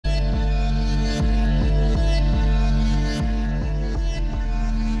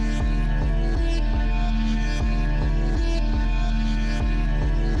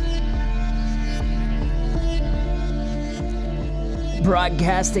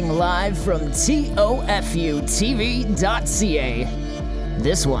broadcasting live from TOFUTV.ca.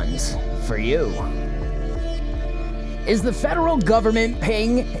 This one's for you. Is the federal government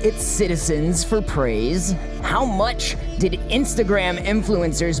paying its citizens for praise? How much did Instagram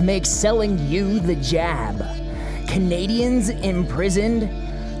influencers make selling you the jab? Canadians imprisoned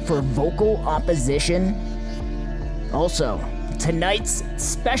for vocal opposition? Also, tonight's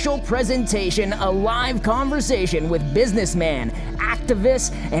special presentation, a live conversation with businessman,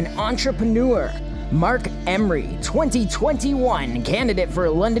 activist, and entrepreneur Mark Emery, 2021 candidate for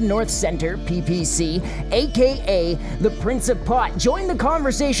London North Centre, PPC, aka the Prince of Pot. Join the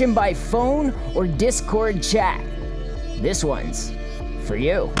conversation by phone or Discord chat. This one's for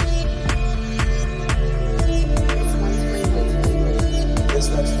you.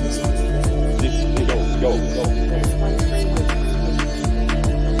 Go.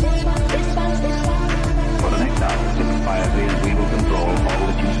 For the next hour, 65 days, we will control all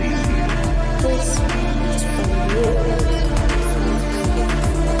that you see and hear. This is for you.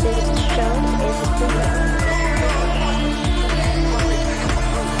 This show is for you.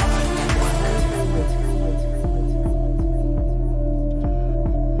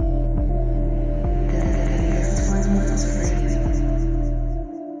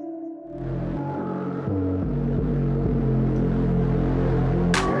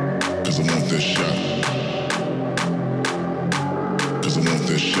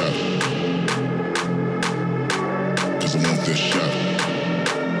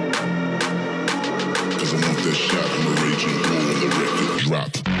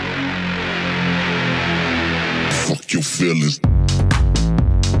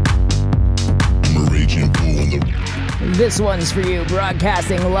 This one's for you,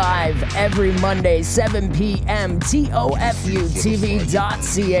 broadcasting live every Monday, 7 p.m., TOFUTV.ca.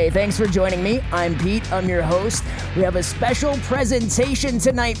 Thanks for joining me. I'm Pete. I'm your host. We have a special presentation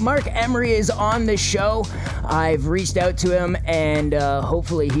tonight. Mark Emery is on the show. I've reached out to him, and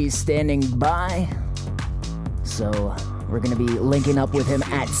hopefully he's standing by. So we're going to be linking up with him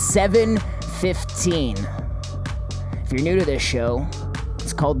at 7:15. If you're new to this show,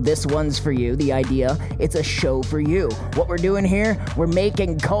 it's called This One's For You. The idea, it's a show for you. What we're doing here, we're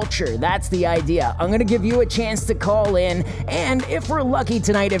making culture. That's the idea. I'm going to give you a chance to call in, and if we're lucky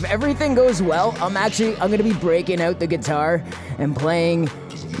tonight, if everything goes well, I'm going to be breaking out the guitar and playing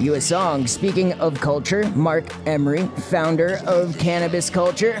you a song. Speaking of culture, Mark Emery, founder of Cannabis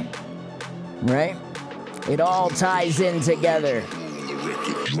Culture, right? It all ties in together. The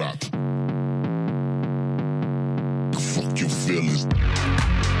record drop. Fuck your feelings.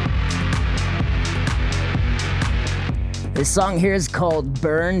 This song here is called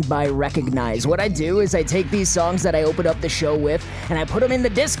Burn by Recognize. What I do is I take these songs that I open up the show with and I put them in the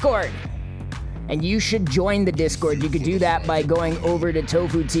Discord. And you should join the Discord. You could do that by going over to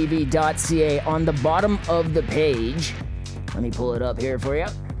tofutv.ca. On the bottom of the page, let me pull it up here for you.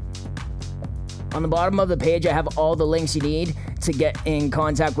 On the bottom of the page, I have all the links you need to get in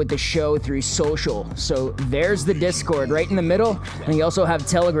contact with the show through social. So there's the Discord right in the middle, and you also have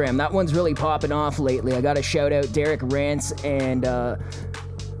Telegram. That one's really popping off lately. I got to shout out Derek Rance and the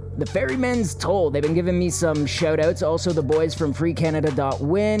Ferryman's Toll. They've been giving me some shout outs. Also the boys from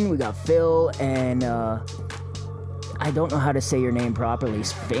freecanada.win. We got Phil and I don't know how to say your name properly.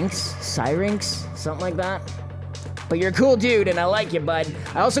 Syrinx? Something like that. But you're a cool dude, and I like you, bud.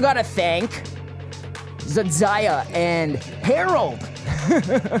 I also got to thank Zadzaya and Harold.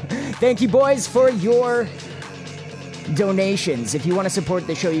 Thank you, boys, for your donations. If you want to support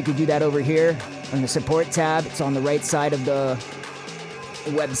the show, you can do that over here on the support tab. It's on the right side of the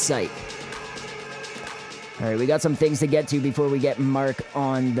website. All right, we got some things to get to before we get Mark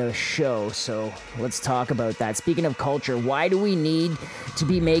on the show, so let's talk about that. Speaking of culture, why do we need to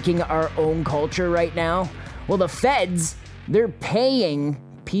be making our own culture right now? Well, the feds, they're paying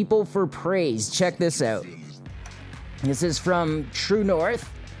people for praise. Check this out. This is from True North.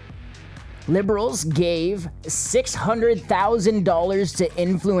 Liberals gave $600,000 to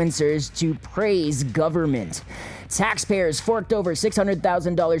influencers to praise government. Taxpayers forked over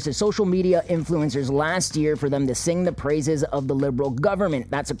 $600,000 to social media influencers last year for them to sing the praises of the Liberal government.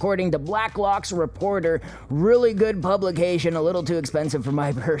 That's according to Blacklock's Reporter. Really good publication, a little too expensive for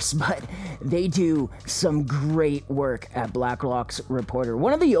my purse, but they do some great work at Blacklock's Reporter.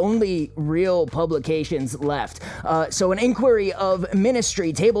 One of the only real publications left. So an inquiry of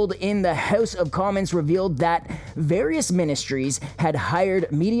ministry tabled in the House of Commons revealed that various ministries had hired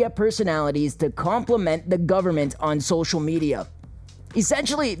media personalities to compliment the government on social media.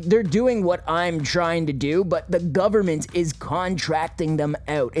 Essentially, they're doing what I'm trying to do, but the government is contracting them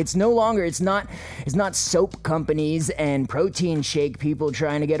out. It's no longer, it's not soap companies and protein shake people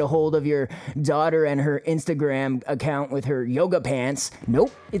trying to get a hold of your daughter and her Instagram account with her yoga pants.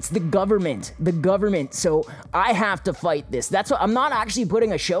 Nope, it's the government. The government. So I have to fight this. That's what I'm not actually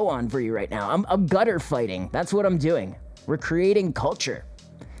putting a show on for you right now. I'm gutter fighting. That's what I'm doing. We're creating culture.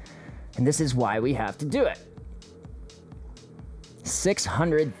 And this is why we have to do it.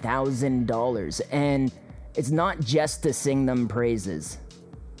 $600,000, and it's not just to sing them praises.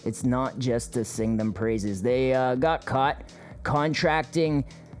 It's not just to sing them praises. They got caught contracting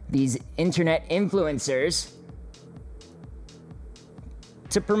these internet influencers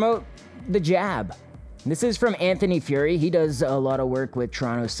to promote the jab. This is from Anthony Fury. He does a lot of work with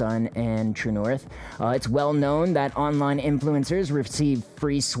Toronto Sun and True North. It's well known that online influencers receive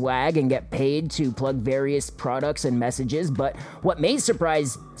free swag and get paid to plug various products and messages, but what may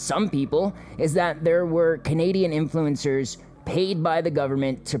surprise some people is that there were Canadian influencers paid by the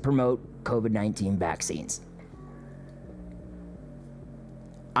government to promote COVID-19 vaccines.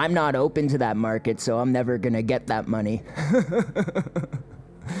 I'm not open to that market, so I'm never gonna get that money.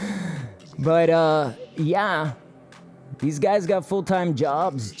 But, yeah, these guys got full-time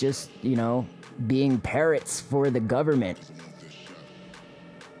jobs just, being parrots for the government.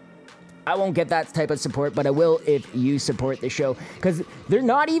 I won't get that type of support, but I will if you support the show. Because they're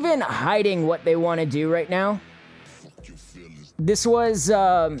not even hiding what they want to do right now. This was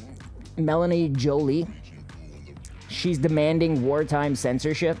Melanie Jolie. She's demanding wartime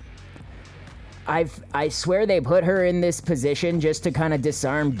censorship. I swear they put her in this position just to kind of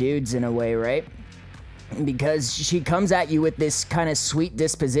disarm dudes in a way, right? Because she comes at you with this kind of sweet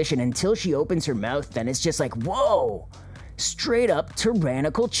disposition until she opens her mouth, then it's just like, whoa, straight up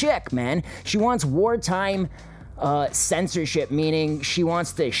tyrannical chick, man. She wants wartime censorship, meaning she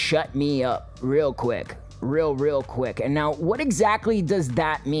wants to shut me up real quick, real quick. And now, what exactly does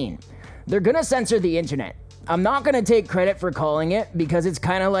that mean? They're gonna censor the internet. I'm not gonna take credit for calling it because it's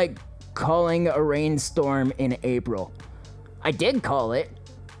kind of like calling a rainstorm in April. I did call it,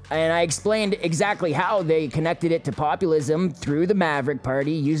 and I explained exactly how they connected it to populism through the Maverick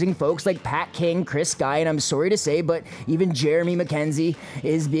Party, using folks like Pat King, Chris Sky, and I'm sorry to say, but even Jeremy McKenzie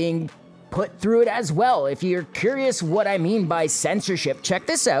is being put through it as well. If you're curious what I mean by censorship, check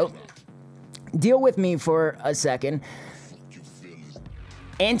this out. Deal with me for a second.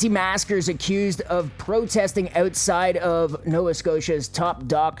 Anti-maskers accused of protesting outside of Nova Scotia's top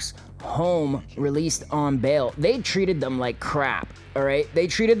doc's home released on bail. They treated them like crap, all right? They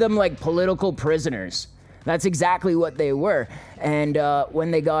treated them like political prisoners. That's exactly what they were. And when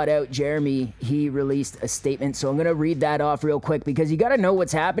they got out, Jeremy, he released a statement. So I'm going to read that off real quick because you got to know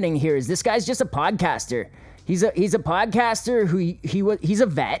what's happening here is this guy's just a podcaster. He's a podcaster who he's a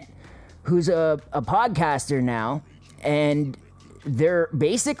vet who's a podcaster now, and they're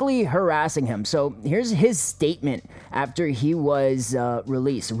basically harassing him. So here's his statement after he was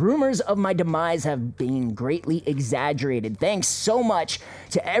released. Rumors of my demise have been greatly exaggerated. Thanks so much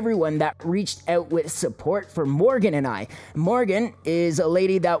to everyone that reached out with support for Morgan and I. Morgan is a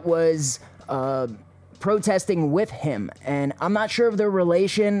lady that was protesting with him, and I'm not sure of their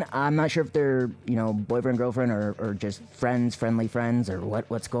relation. I'm not sure if they're, boyfriend, girlfriend, or just friends, friendly friends, or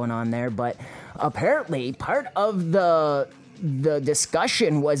what's going on there. But apparently part of the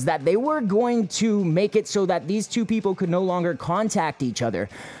discussion was that they were going to make it so that these two people could no longer contact each other.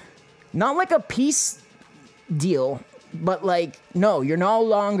 Not like a peace deal, but like, no, you're no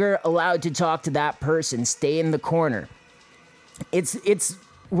longer allowed to talk to that person. Stay in the corner.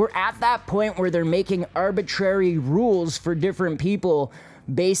 We're at that point where they're making arbitrary rules for different people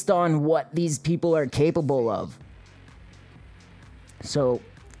based on what these people are capable of. So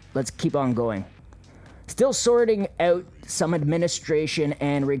let's keep on going. Still sorting out some administration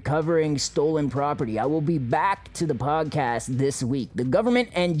and recovering stolen property. I will be back to the podcast this week. The government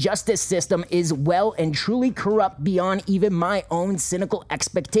and justice system is well and truly corrupt beyond even my own cynical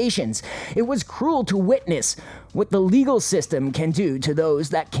expectations. It was cruel to witness what the legal system can do to those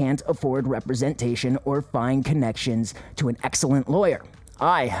that can't afford representation or find connections to an excellent lawyer.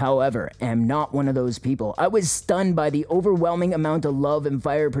 I, however, am not one of those people. I was stunned by the overwhelming amount of love and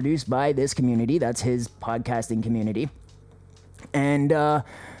fire produced by this community. That's his podcasting community. And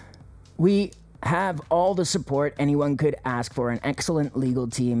we have all the support anyone could ask for, an excellent legal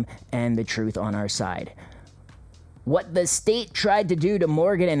team, and the truth on our side. What the state tried to do to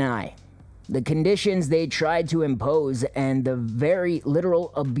Morgan and I, the conditions they tried to impose, and the very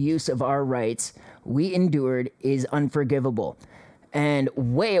literal abuse of our rights we endured is unforgivable. and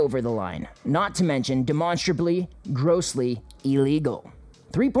way over the line, not to mention demonstrably, grossly illegal.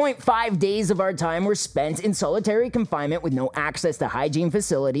 3.5 days of our time were spent in solitary confinement with no access to hygiene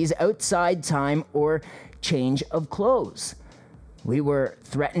facilities, outside time, or change of clothes. We were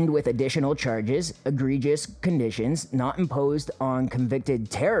threatened with additional charges, egregious conditions not imposed on convicted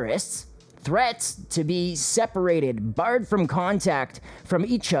terrorists, threats to be separated, barred from contact from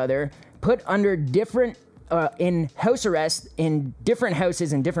each other, put under different in house arrest in different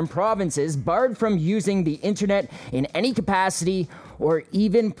houses in different provinces, barred from using the internet in any capacity or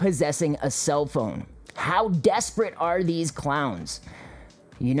even possessing a cell phone. How desperate are these clowns?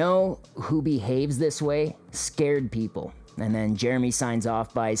 You know who behaves this way? Scared people. And then Jeremy signs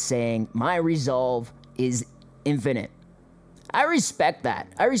off by saying, "My resolve is infinite." I respect that.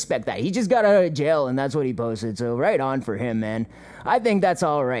 He just got out of jail and that's what he posted. So right on for him, man. I think that's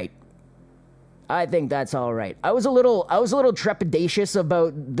all right. I was a little trepidatious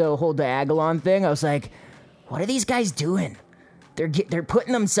about the whole Diagolon thing. I was like, what are these guys doing? They're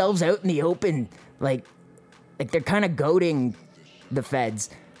putting themselves out in the open, like they're kind of goading the feds.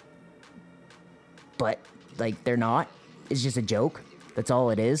 But like they're not. It's just a joke. That's all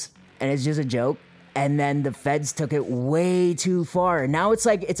it is. And it's just a joke. And then the feds took it way too far. Now it's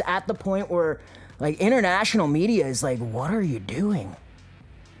like it's at the point where like international media is like, what are you doing?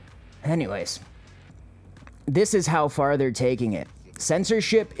 Anyways, this is how far they're taking it.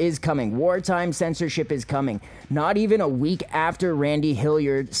 Censorship is coming. Wartime censorship is coming. Not even a week after Randy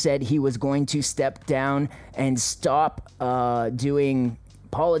Hilliard said he was going to step down and stop doing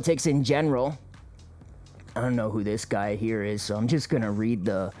politics in general. I don't know who this guy here is, so I'm just going to read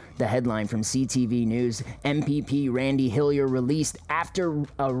the headline from CTV News. MPP Randy Hilliard released after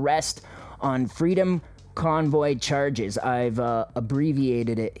arrest on Freedom Convoy charges. I've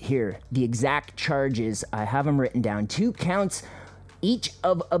abbreviated it here. The exact charges, I have them written down. 2 counts each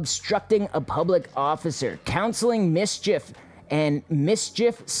of obstructing a public officer, counseling mischief, and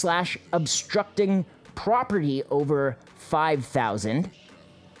mischief/obstructing property over $5,000.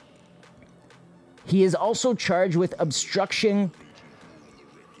 He is also charged with obstructing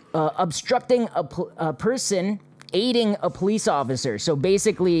a person aiding a police officer. So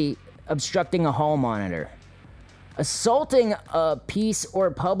basically obstructing a hall monitor, assaulting a peace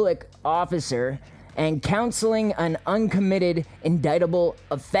or public officer, and counseling an uncommitted indictable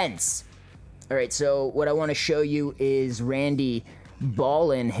offense. All right, so what I want to show you is Randy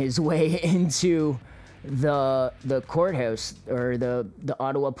balling his way into the courthouse or the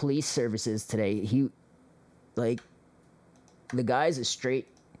Ottawa Police Services today. The guy's a straight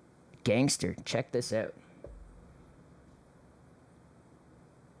gangster. Check this out.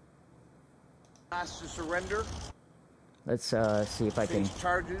 Asked to surrender. Let's see if I can.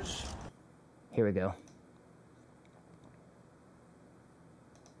 Charges. Here we go.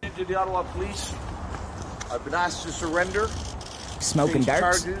 To the Ottawa Police, I've been asked to surrender. Smoking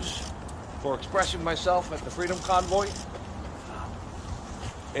darts. Charges for expressing myself at the Freedom Convoy,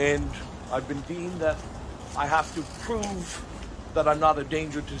 and I've been deemed that I have to prove that I'm not a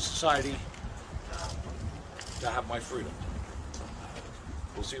danger to society to have my freedom.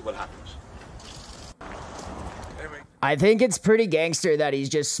 We'll see what happens. I think it's pretty gangster that he's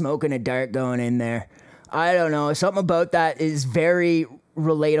just smoking a dart going in there. I don't know. Something about that is very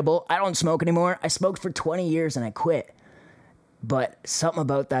relatable. I don't smoke anymore. I smoked for 20 years and I quit. But something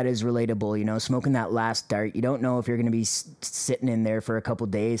about that is relatable, you know, smoking that last dart. You don't know if you're going to be sitting in there for a couple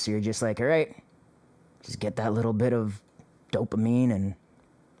days. So you're just like, all right, just get that little bit of dopamine and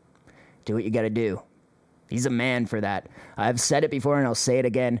do what you got to do. He's a man for that. I've said it before and I'll say it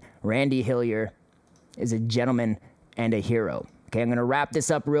again. Randy Hilliard is a gentleman and a hero. Okay, I'm going to wrap this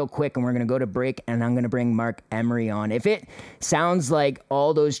up real quick and we're going to go to break and I'm going to bring Mark Emery on. If it sounds like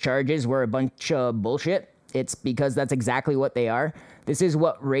all those charges were a bunch of bullshit, it's because that's exactly what they are. This is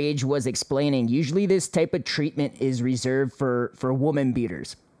what Rage was explaining. Usually this type of treatment is reserved for woman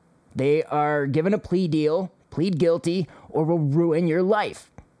beaters. They are given a plea deal, plead guilty, or will ruin your life.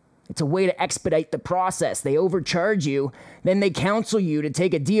 It's a way to expedite the process. They overcharge you, then they counsel you to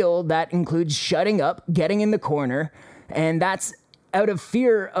take a deal that includes shutting up, getting in the corner, and that's out of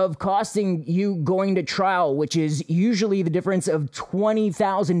fear of costing you going to trial, which is usually the difference of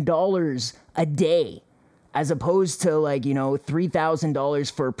 $20,000 a day, as opposed to like, you know, $3,000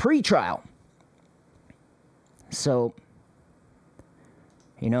 for pre-trial. So,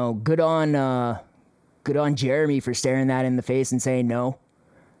 you know, good on Jeremy for staring that in the face and saying no.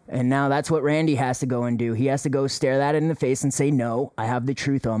 And now that's what Randy has to go and do. He has to go stare that in the face and say, no, I have the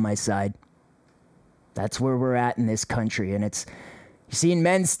truth on my side. That's where we're at in this country. And it's, seen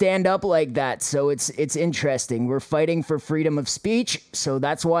men stand up like that, so it's interesting. We're fighting for freedom of speech, so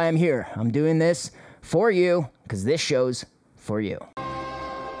that's why I'm here. I'm doing this for you, because this show's for you.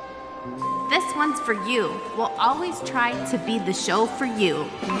 This one's for you. We'll always try to be the show for you.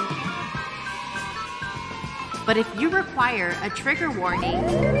 But if you require a trigger warning,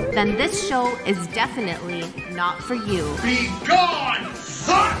 then this show is definitely not for you. Be gone,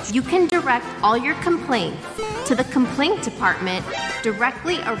 such! You can direct all your complaints to the complaint department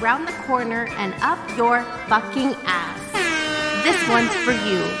directly around the corner and up your fucking ass. This one's for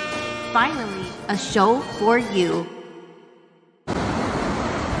you. Finally, a show for you.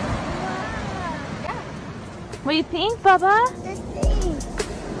 What do you think, Bubba?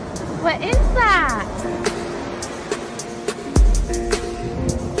 What is that?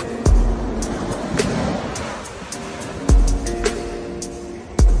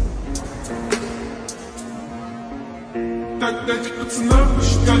 Так дать пацанам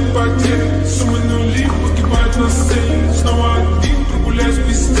посчитать потери. Суммы нули погибают на сцене. Снова один, прогуляюсь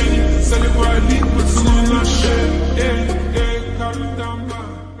без тени. Заливаю лик поцелуй на шее. Карты дома.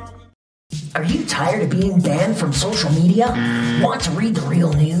 Are you tired of being banned from social media? Want to read the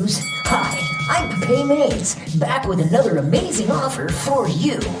real news? Hi, I'm Pepe Mays, back with another amazing offer for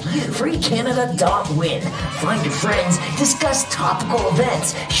you. FreeCanada.win. Find your friends, discuss topical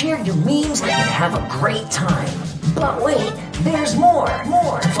events, share your memes, and have a great time. But wait, there's more.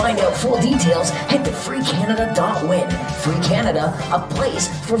 To find out full details, head to FreeCanada.win. Free Canada, a place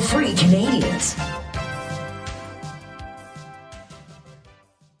for free Canadians.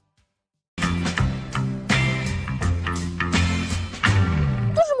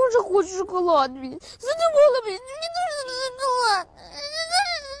 Хочу шоколад, блин. Задумала, блин. Мне нужен шоколад.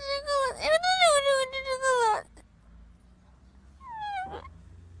 Я тоже хочу шоколад.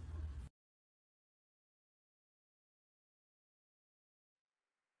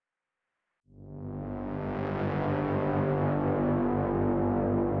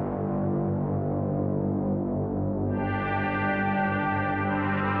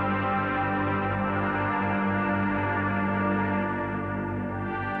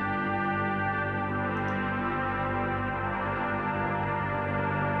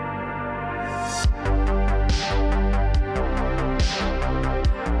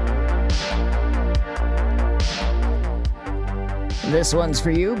 This one's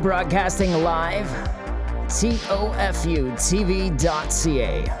for you, broadcasting live, TOFUTV.ca.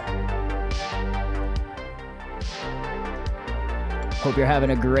 Hope you're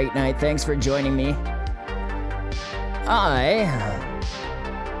having a great night. Thanks for joining me. I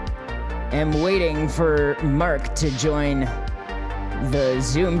am waiting for Mark to join the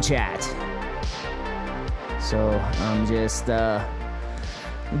Zoom chat. So I'm just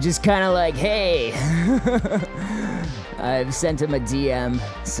kind of like, hey. I've sent him a DM,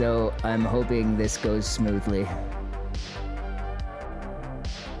 so I'm hoping this goes smoothly.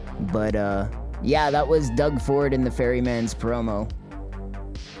 But, yeah, that was Doug Ford in the Ferryman's promo.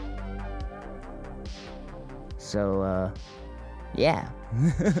 So, yeah.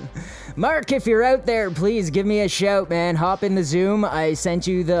 Mark, if you're out there, please give me a shout, man. Hop in the Zoom. I sent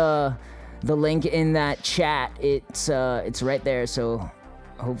you the link in that chat. It's right there, so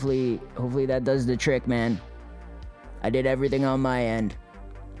hopefully that does the trick, man. I did everything on my end.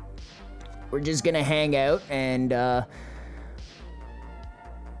 We're just gonna hang out and,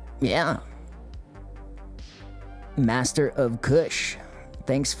 yeah. Master of Kush,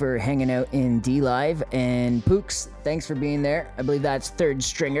 thanks for hanging out in D-Live. And Pooks, thanks for being there. I believe that's Third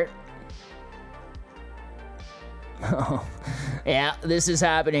Stringer. Oh, yeah, this is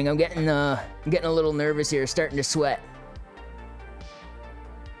happening. I'm getting a little nervous here, starting to sweat.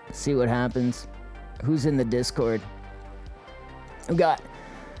 Let's see what happens. Who's in the Discord? We've got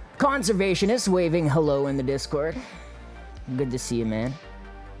Conservationist waving hello in the Discord. Good to see you, man.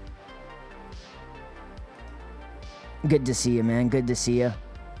 Good to see you, man. Good to see you.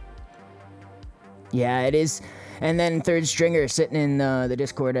 Yeah, it is. And then Third Stringer sitting in the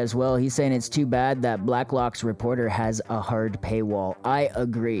Discord as well. He's saying it's too bad that Blacklock's reporter has a hard paywall. I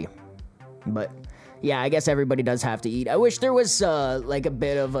agree. But yeah, I guess everybody does have to eat. I wish there was like a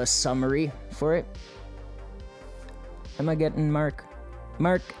bit of a summary for it. Am I getting Mark?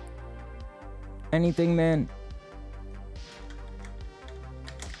 Mark? Anything, man?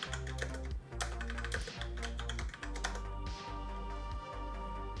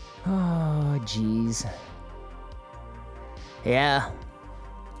 Oh, jeez. Yeah.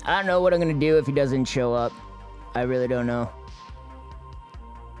 I don't know what I'm gonna do if he doesn't show up. I really don't know.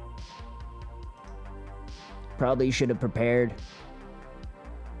 Probably should have prepared.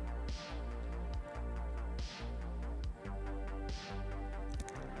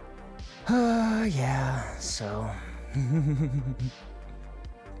 Yeah, so.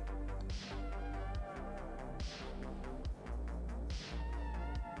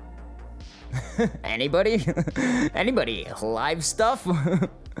 Anybody? Anybody? Live stuff?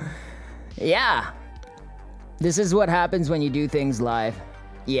 Yeah. This is what happens when you do things live.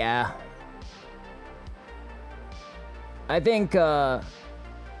 Yeah. I think, no,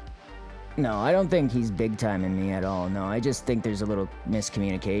 I don't think he's big timing me at all. No, I just think there's a little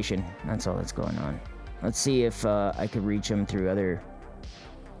miscommunication. That's all that's going on. Let's see if I could reach him through other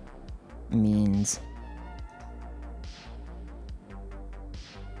means.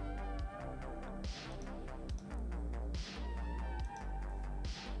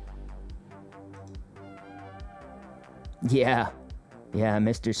 Yeah. Yeah,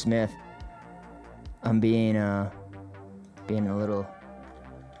 Mr. Smith. I'm being a little...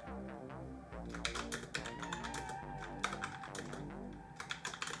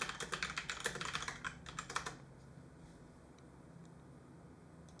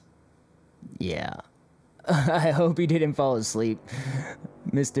 Yeah. I hope he didn't fall asleep.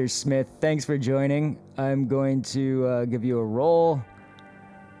 Mr. Smith, thanks for joining. I'm going to give you a roll.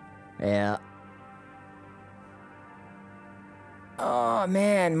 Yeah. Oh,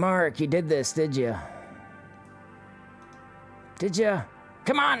 man, Mark, you did this, did you? Did you?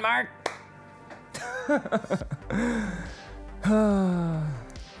 Come on, Mark!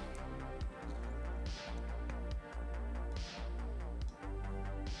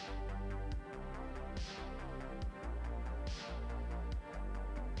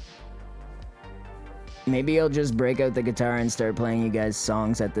 Maybe I'll just break out the guitar and start playing you guys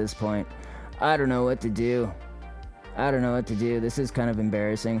songs at this point. I don't know what to do. I don't know what to do. This is kind of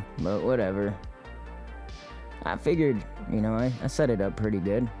embarrassing, but whatever. I figured, you know, I set it up pretty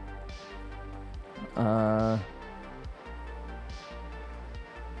good.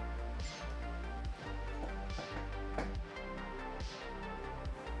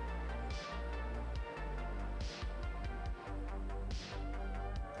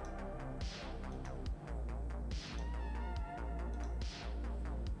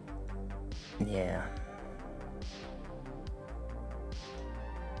 Yeah.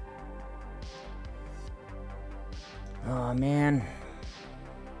 Oh, man.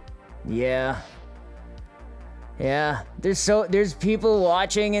 Yeah. Yeah. There's people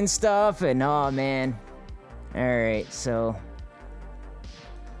watching and stuff, and oh, man. Alright, so...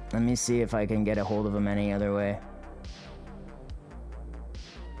 let me see if I can get a hold of him any other way.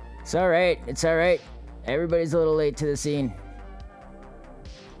 It's alright. It's alright. Everybody's a little late to the scene.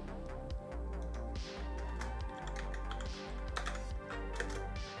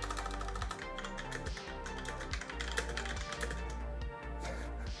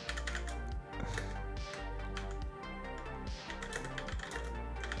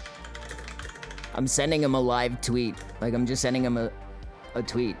 I'm sending him a live tweet. Like, I'm just sending him a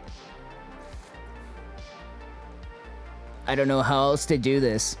tweet. I don't know how else to do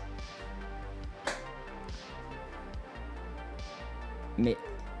this.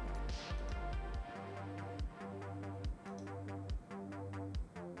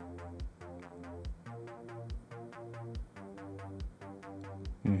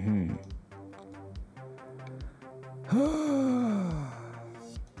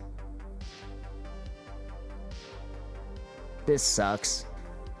 This sucks.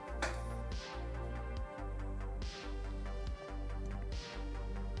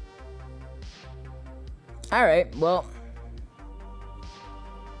 Alright, well.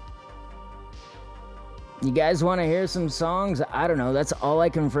 You guys want to hear some songs? I don't know, that's all I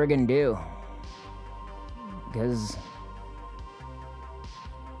can friggin' do. Because...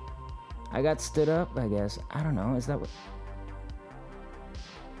 I got stood up, I guess. I don't know, is that what...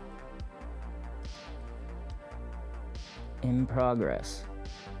 In progress.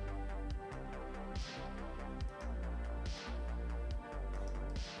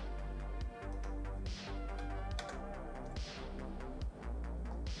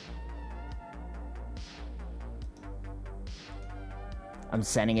 I'm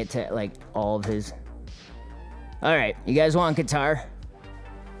sending it to, like, all of his... Alright, you guys want guitar?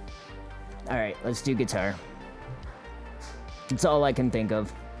 Alright, let's do guitar. It's all I can think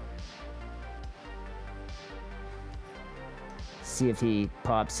of. See if he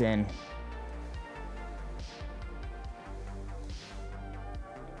pops in.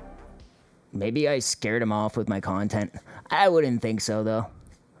 Maybe I scared him off with my content. I wouldn't think so, though.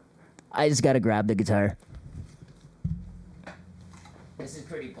 I just gotta grab the guitar. This is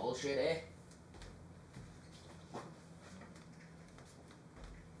pretty bullshit, eh?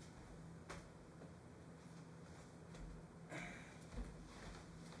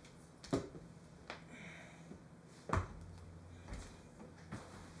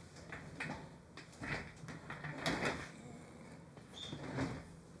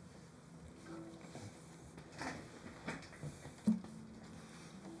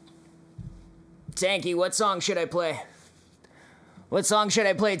 Tanky, what song should I play? What song should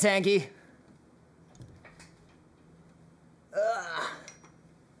I play, Tanky?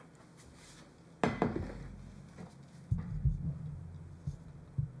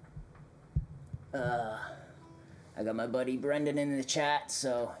 I got my buddy Brendan in the chat,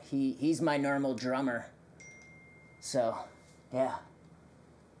 so he's my normal drummer. So, yeah.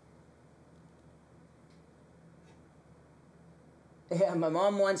 Yeah, my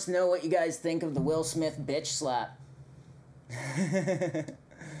mom wants to know what you guys think of the Will Smith bitch slap.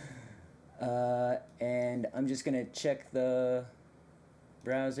 And I'm just gonna check the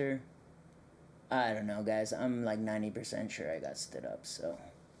browser. I don't know, guys. I'm like 90% sure I got stood up, so.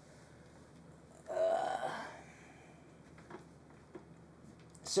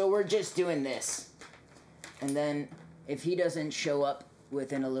 So we're just doing this. And then if he doesn't show up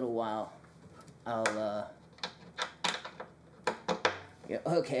within a little while, I'll, yeah,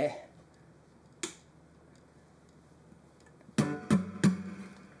 okay.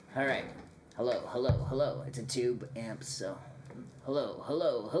 All right. Hello, hello, hello. It's a tube amp, so. Hello,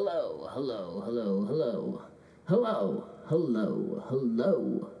 hello, hello, hello, hello, hello. Hello, hello,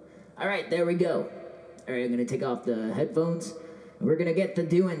 hello. All right, there we go. All right, I'm gonna take off the headphones. And we're gonna get the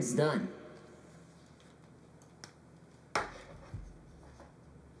doings done.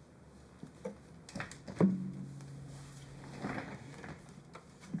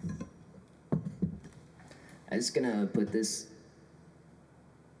 I'm just gonna put this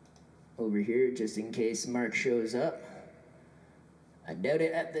over here just in case Mark shows up. I doubt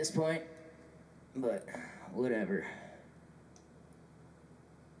it at this point, but whatever.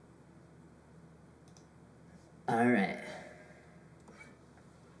 All right.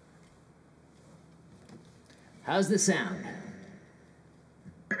 How's the sound?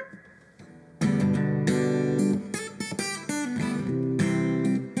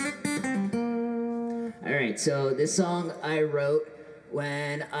 All right, so this song I wrote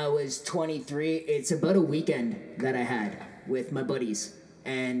when I was 23. It's about a weekend that I had with my buddies,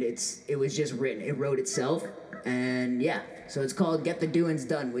 and it was just written. It wrote itself, and yeah. So it's called "Get the Doings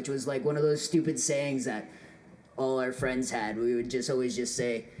Done," which was like one of those stupid sayings that all our friends had. We would just always just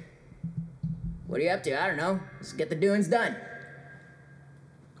say, "What are you up to?" "I don't know. Just get the doings done."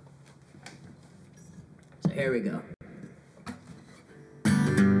 So here we go.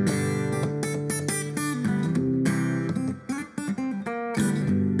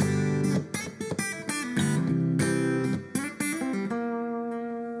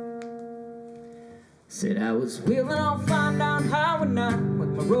 Said I was wheeling on fine down Highway 9 with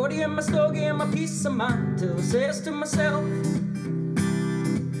my roadie and my stogie and my peace of mind, till I says to myself,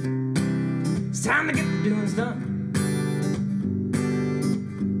 it's time to get the doings done.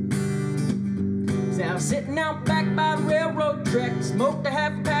 So I was sitting out back by the railroad track, smoked a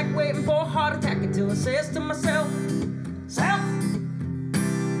half a pack, waiting for a heart attack, until I says to myself, self,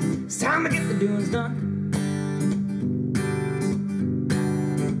 it's time to get the doings done.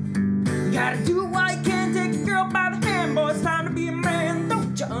 You gotta do it while you can, take a girl by the hand, boy, it's time to be a man.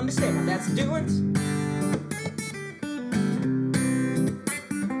 Don't you understand how that's the doings?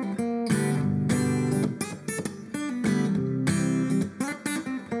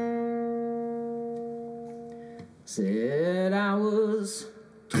 Said I was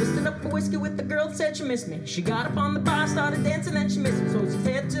twisting up a whiskey with the girl that said she missed me. She got up on the bar, started dancing, and she missed me. So I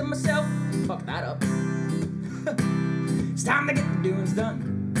said to myself, fuck that up. It's time to get the doings done.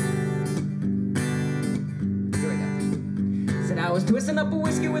 Here we go. Said I was twisting up a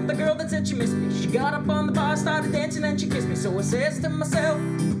whiskey with the girl that said she missed me. She got up on the bar, started dancing, and she kissed me. So I says to myself,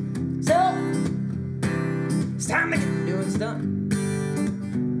 so it's time to get the doings done.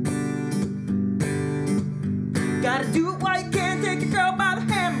 Gotta do it while you can, take a girl by the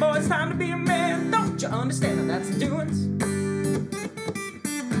hand, boy, it's time to be a man. Don't you understand how that's the doings?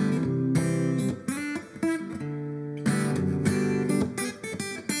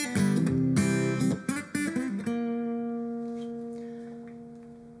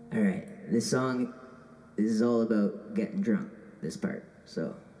 Alright, this song is all about getting drunk, this part,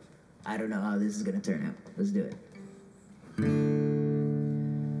 so I don't know how this is gonna turn out. Let's do it.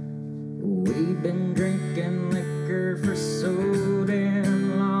 We've been drinking liquor for so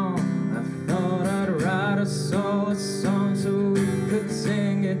damn long, I thought I'd write us all a song so we could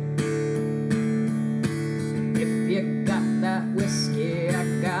sing it. If you got that whiskey,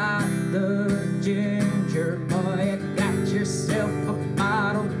 I got the ginger, boy, you got yourself a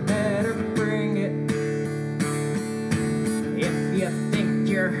bottle, better bring it. If you think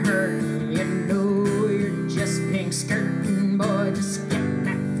you're hurting, you know you're just pink skirting, boy, just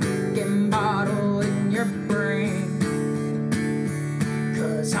get bottle in your brain,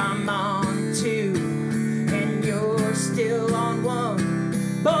 'cause I'm on to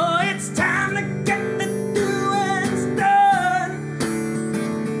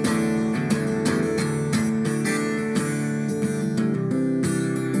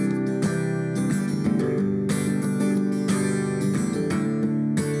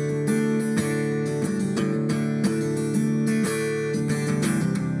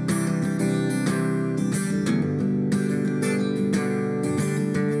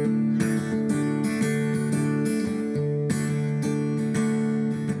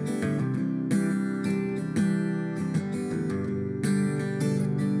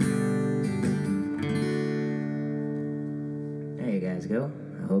ago.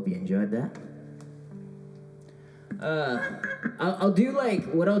 I hope you enjoyed that. I'll do like,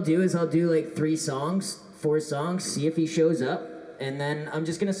 what I'll do is I'll do like 4 songs, see if he shows up, and then I'm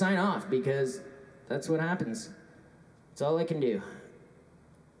just gonna sign off because that's what happens. That's all I can do.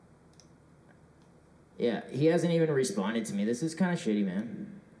 Yeah, he hasn't even responded to me. This is kind of shitty,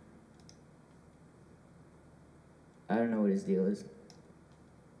 man. I don't know what his deal is.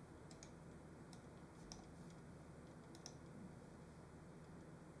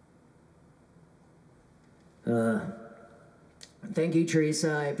 Thank you,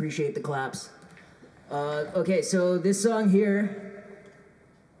 Teresa. I appreciate the claps. Okay, so this song here.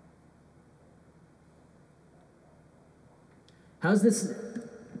 How's this?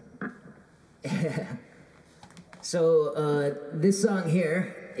 So this song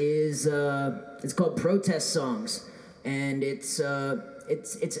here is it's called Protest Songs, and it's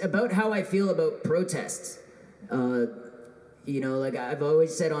about how I feel about protests. You know, like I've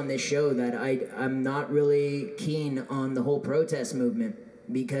always said on this show that I'm not really keen on the whole protest movement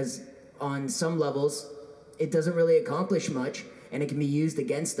because on some levels it doesn't really accomplish much and it can be used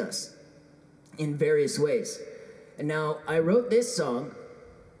against us in various ways. And now I wrote this song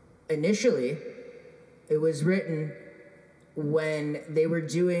initially. It was written when they were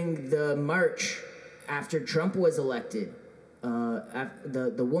doing the march after Trump was elected,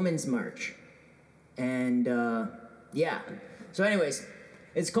 the Women's March. And yeah. So anyways,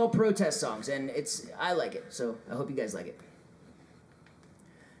 it's called Protest Songs, and I like it, so I hope you guys like it.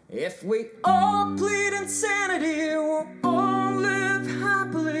 If we all plead insanity, we'll all live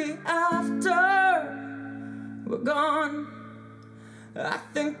happily after we're gone. I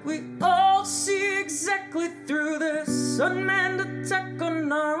think we all see exactly through this unmanned attack on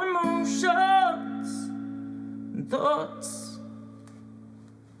our emotions and thoughts.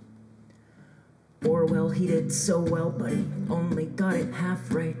 Orwell, he did so well, but he only got it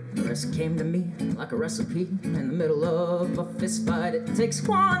half right. The rest came to me like a recipe in the middle of a fist fight. It takes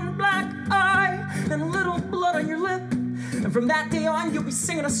one black eye and a little blood on your lip, and from that day on you'll be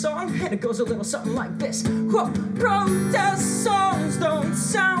singing a song, and it goes a little something like this. Whoa. Protest songs don't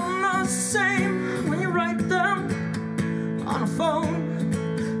sound the same when you write them on a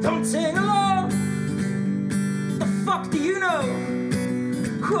phone. Don't sing along. The fuck do you know?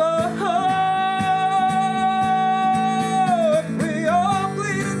 Whoa.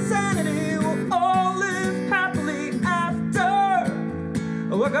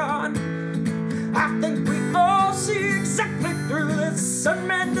 We're gone. I think we all see exactly through this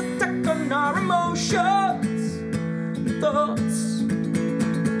unmanned attack on our emotions and thoughts.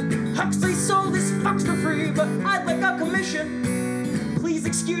 Huxley sold his fox for free, but I'd like a commission. Please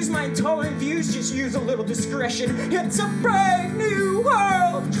excuse my intolerant views, just use a little discretion. It's a brave new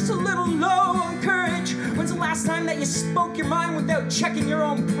world, just a little low on courage. When's the last time that you spoke your mind without checking your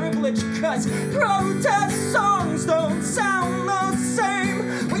own privilege? Cause protest songs don't sound the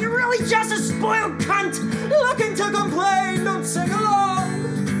same when you're really just a spoiled cunt looking to complain. Don't sing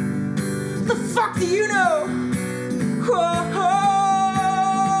along. The fuck do you know? Whoa.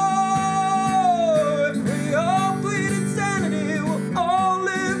 If we all bleed insanity, we'll all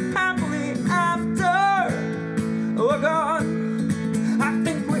live happily after we're gone. I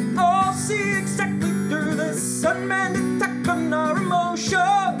think we all see exactly through this unmanned attack on our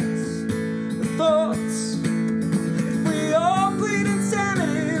emotions and thoughts. We all bleed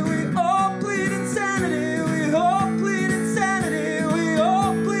insanity, we all bleed insanity, we all bleed insanity, we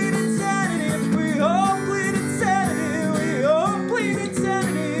all bleed insanity, we all bleed insanity, we all bleed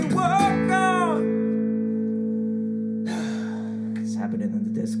insanity, work on. It's happening in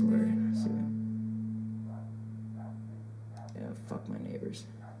the Discord. Yeah, fuck my neighbors.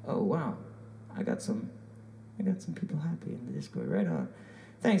 Oh wow. I got some people happy in the Discord. Right on.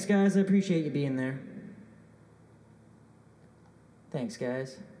 Thanks guys, I appreciate you being there. Thanks,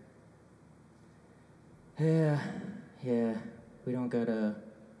 guys. Yeah, we don't got a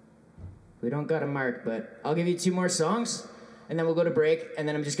mark, but I'll give you 2 more songs, and then we'll go to break, and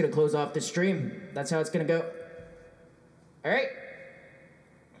then I'm just gonna close off the stream. That's how it's gonna go. All right?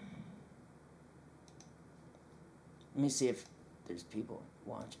 Let me see if there's people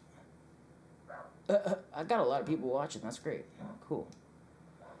watching. I got a lot of people watching, that's great. Oh, cool.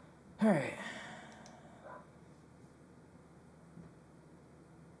 All right.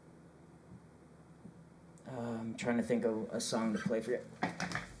 I'm trying to think of a song to play for you.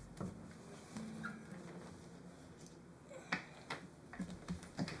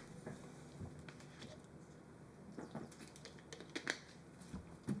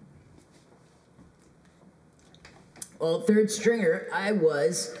 Well, third stringer, I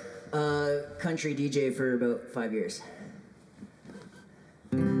was a country DJ for about 5 years.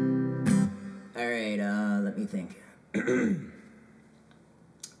 think.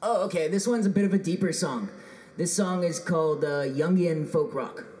 Oh, okay, this one's a bit of a deeper song. This song is called Jungian Folk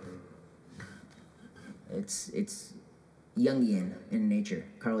Rock. It's Jungian in nature.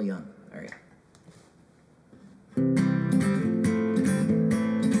 Carl Jung. All right.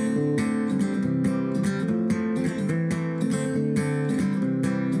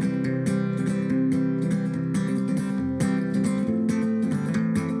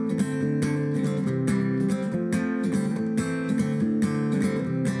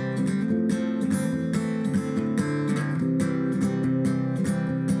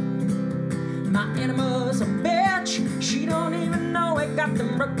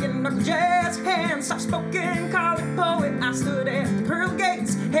 Jazz hands, soft-spoken college poet. I stood at the pearl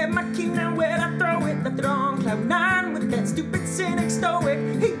gates, had my key, now where'd I throw it? Left it on cloud nine with that stupid cynic stoic.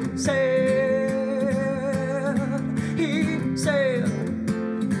 He said,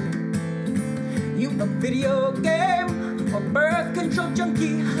 you a video game or birth control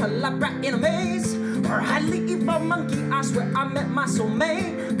junkie, a lab rat in a maze, or a highly evolved monkey. I swear I met my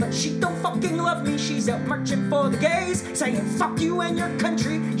soulmate, but she don't fucking love me. She's out marching for the gays, saying fuck you and your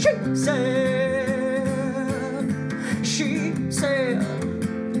country. She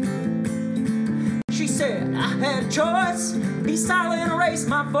said I had a choice, be silent, erase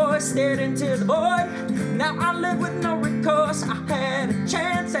my voice, stared into the void. Now I live with no recourse. I had a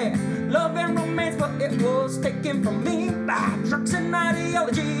chance at love and romance, but it was taken from me by drugs and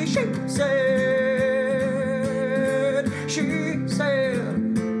ideology.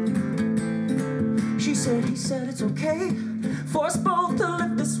 He said it's okay for us both to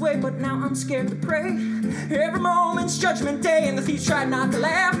live this way, but now I'm scared to pray. Every moment's judgment day, and the thieves tried not to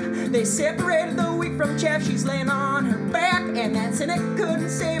laugh. They separated the wheat from chaff. She's laying on her back, and that cynic couldn't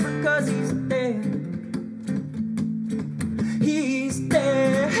save her, 'cause he's dead. He's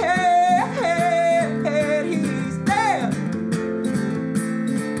dead. He's dead.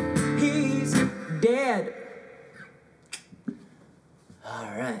 He's dead.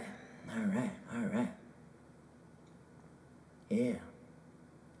 All right.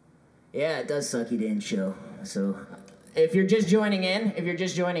 Yeah, it does suck you didn't show. So, if you're just joining in,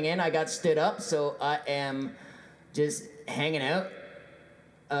 I got stood up, so I am just hanging out.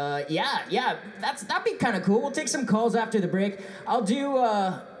 Yeah, that'd be kind of cool. We'll take some calls after the break. I'll do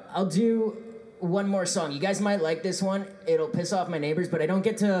one more song. You guys might like this one. It'll piss off my neighbors, but I don't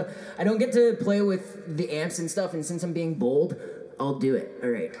get to play with the amps and stuff. And since I'm being bold, I'll do it. All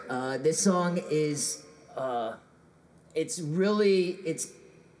right. This song is it's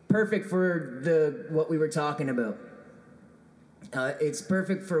perfect for what we were talking about. It's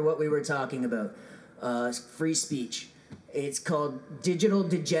perfect for what we were talking about. Free speech. It's called Digital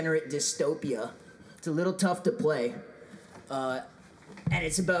Degenerate Dystopia. It's a little tough to play. And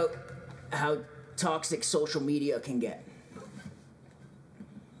it's about how toxic social media can get.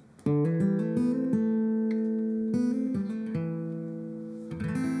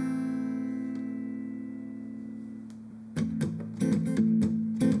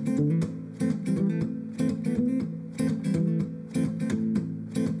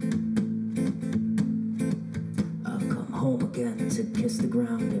 To kiss the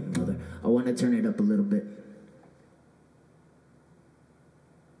ground and mother. I want to turn it up a little bit.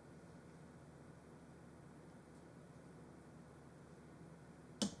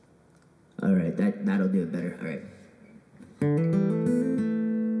 All right, that'll do it better. All right.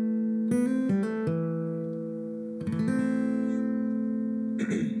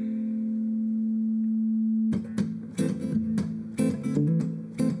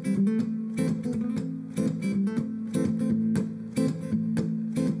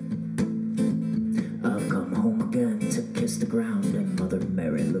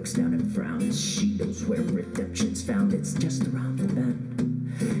 Down and frowns. She knows where redemption's found. It's just around the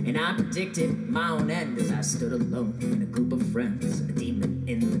bend. And I predicted my own end as I stood alone in a group of friends. A demon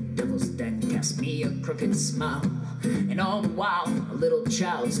in the devil's den cast me a crooked smile. And all the while, a little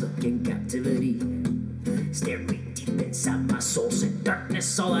child stuck in captivity stared me deep inside my soul, said,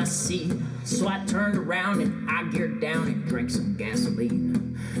 darkness all I see. So I turned around and I geared down and drank some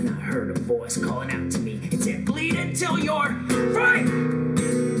gasoline. And I heard a voice calling out to me. It said, bleed until you're free.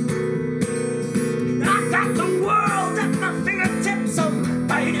 I got the world at my fingertips. I'm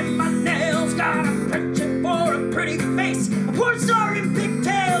biting my nails. Got a penchant for a pretty face. A porn star in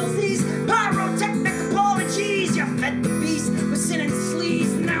pigtails. These pyrotechnic apologies. You fed the beast with sin and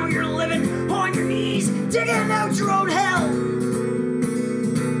sleaze. Now you're living on your knees, digging out your own hell.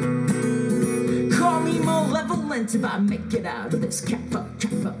 Call me malevolent if I make it out of this cat fuck,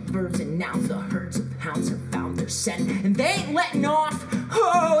 trap fuck, birds and nouns. The herds of hounds have found their scent, and they ain't letting off.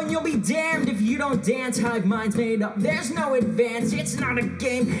 Oh, and you'll be damned if you don't dance, hive mind's made up. There's no advance, it's not a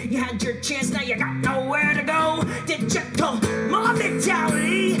game. You had your chance, now you got nowhere to go. Digital mob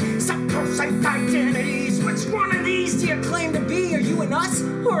mentality, sacrosanct identities. Which one of these do you claim to be? Are you an us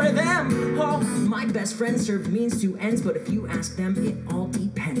or a them? Oh, my best friend served means to ends, but if you ask them, it all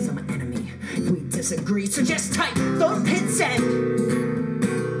depends. I'm an enemy. We disagree, so just type, don't hit send.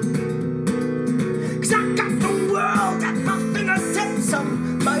 Cause I got the world at my fingertips.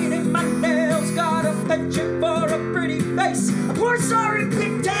 I'm biting my nails, got a penchant for a pretty face. A poor sorry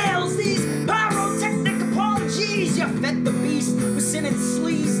pigtails, these pyrotechnic apologies. You fed the beast with sin and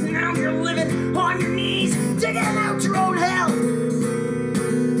sleaze. Now you're living on your knees, digging out your own hell.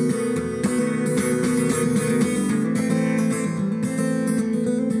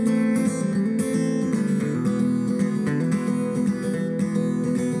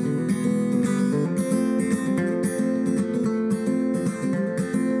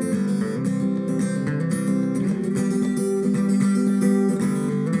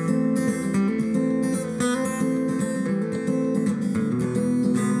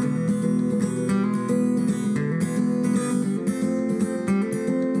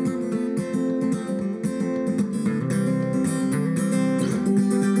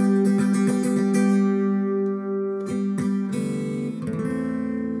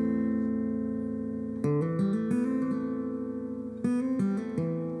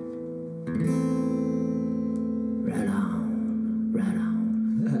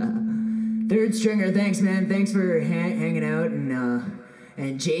 Third stringer, thanks, man. Thanks for hanging out,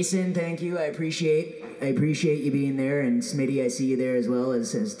 and Jason, thank you. I appreciate you being there, and Smitty, I see you there as well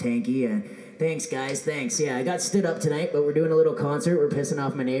as Tanky. Thanks, guys. Thanks. Yeah, I got stood up tonight, but we're doing a little concert. We're pissing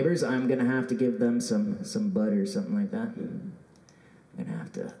off my neighbors. I'm gonna have to give them some bud or something like that. I'm gonna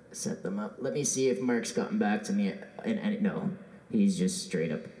have to set them up. Let me see if Mark's gotten back to me. And no, he's just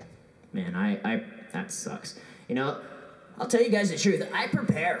straight up. Man, I that sucks. You know, I'll tell you guys the truth. I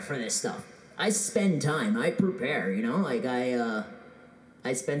prepare for this stuff. I spend time. I prepare, you know? Like, I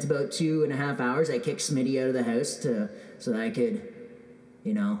spent about 2.5 hours. I kicked Smitty out of the house so that I could,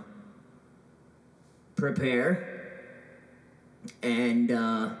 you know, prepare and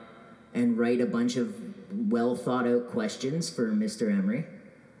write a bunch of well-thought-out questions for Mr. Emery.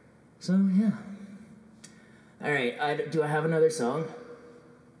 So, yeah. All right, do I have another song?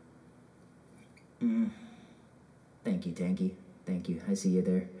 Thank you, Tanky. Thank you. I see you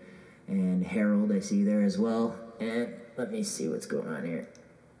there. And Harold, I see you there as well. And let me see what's going on here.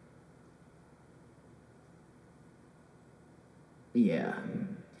 Yeah.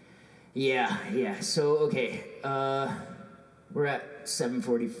 So, okay. We're at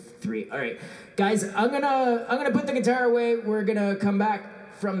 7:43. All right. Guys, I'm gonna put the guitar away. We're gonna come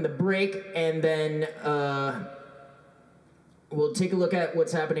back from the break, and then we'll take a look at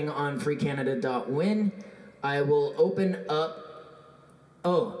what's happening on freecanada.win. I will open up...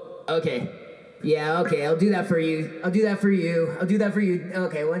 Oh, okay. Yeah, okay, I'll do that for you.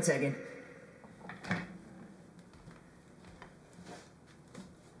 Okay, 1 second.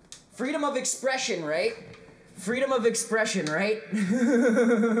 Freedom of expression, right? Freedom of expression, right?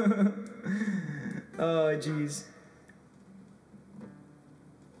 Oh, jeez.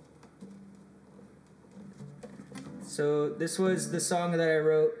 So this was the song that I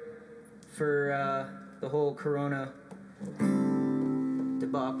wrote for the whole Corona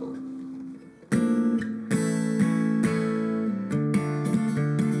debacle.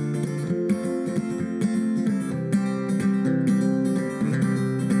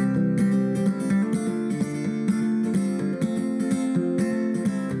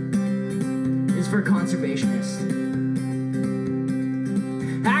 It's for conservationists.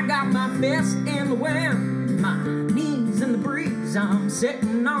 I got my fist in the wind, my knees in the breeze. I'm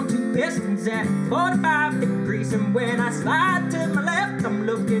sitting on two pistons at 45 degrees, and when I slide to my left, I'm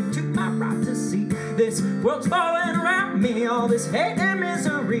looking to my right to see this world's falling around me, all this hate and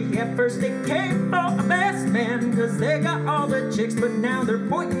misery. At first they came for a best man, cause they got all the chicks, but now they're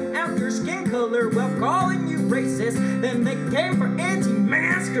pointing out your skin color while calling you racist. Then they came for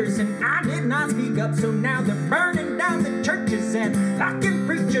anti-maskers, and I did not speak up, so now they're burning down the churches and locking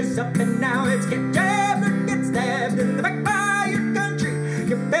preachers up, and now it's get jabbed or get stabbed in the back by your country,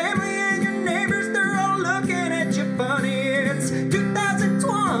 your family and your neighbors. They're all looking at you funny. It's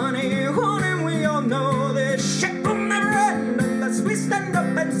 2021 and we all know this shit will never end unless we stand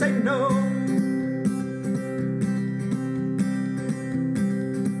up and say no.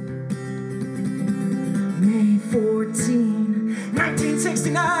 May 14,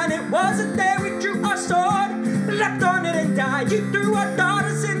 1969, it was the day we drew our sword, leapt on it and died. You threw our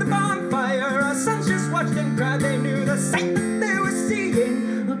daughters in the bonfire, our sons just watched and cried. They knew the sight that they were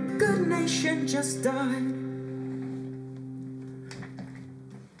seeing, a good nation just died.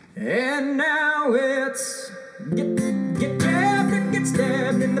 And now it's get jabbed or get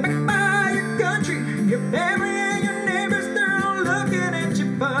stabbed in the back by your country. Your family and your neighbors, they're all looking at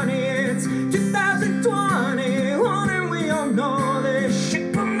you funny. It's 2021 and we all know this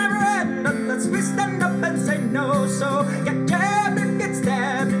shit will never end unless we stand up and say no. So get jabbed or get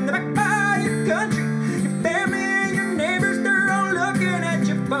stabbed in the back by your country. Your family and your neighbors, they're all looking at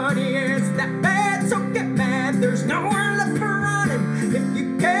you funny. It's that bad, so get mad. There's nowhere left for running. If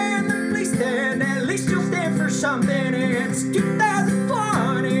you can, then please stand. At least you'll stand for something. It's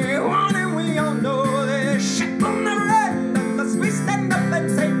 2021 and we all know this shit will never end unless we stand up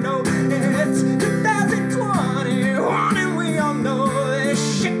and say no. It's 2021 and we all know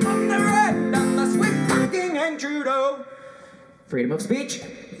this shit will never end unless we fucking hang Trudeau. Freedom of speech,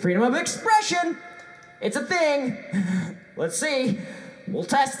 freedom of expression. It's a thing. Let's see. We'll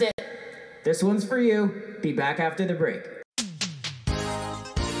test it. This one's for you. Be back after the break.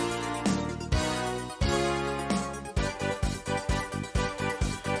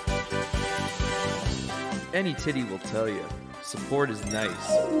 Any titty will tell you, support is nice,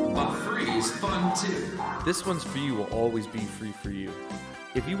 but free is fun too. This one's for you will always be free for you.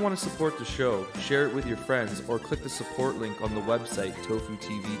 If you want to support the show, share it with your friends or click the support link on the website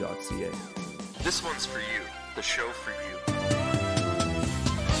tofutv.ca. This one's for you, the show for you.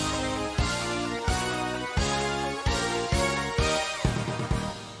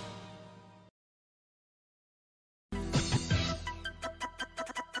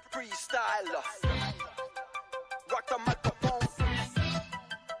 Freestyler. Rock the microphone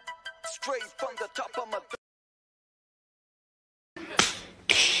straight from the top of my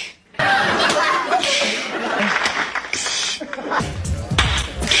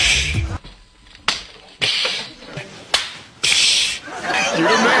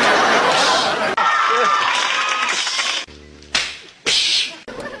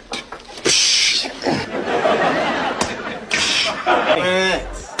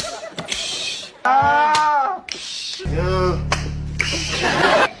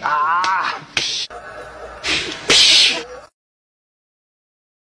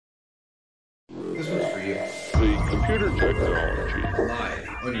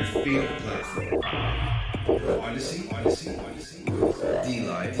on your favorite platform. Odyssey,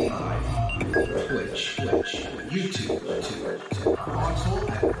 D-Live, Twitch, YouTube,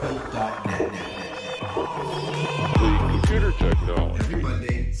 console at built.net. The computer technology. Every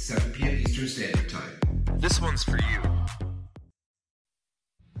Monday, 7 p.m. Eastern Standard Time. This one's for you.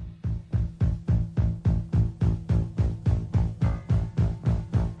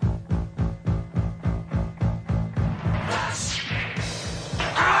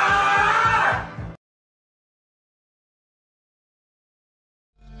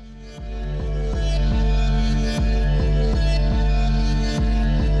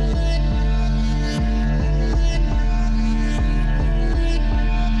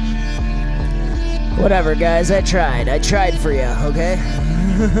 Whatever, guys, I tried for you, okay?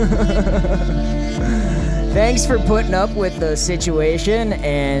 Thanks for putting up with the situation,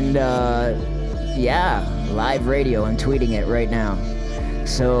 and yeah, live radio, I'm tweeting it right now.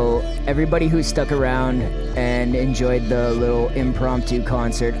 So everybody who stuck around and enjoyed the little impromptu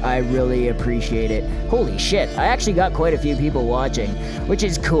concert, I really appreciate it. Holy shit, I actually got quite a few people watching, which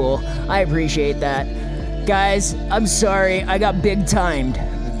is cool. I appreciate that. Guys, I'm sorry, I got big timed.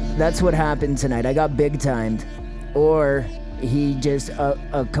 That's what happened tonight. I got big timed. Or he just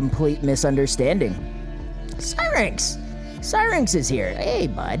a complete misunderstanding. Syrinx! Syrinx is here. Hey,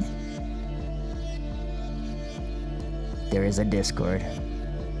 bud. There is a Discord.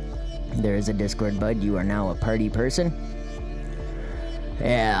 There is a Discord, bud. You are now a party person.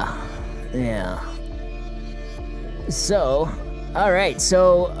 Yeah. So, alright.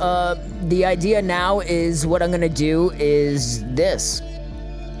 So, the idea now is what I'm gonna do is this.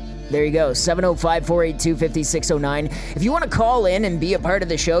 There you go, 705-482-5609. If you want to call in and be a part of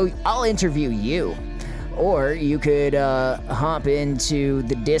the show, I'll interview you. Or you could hop into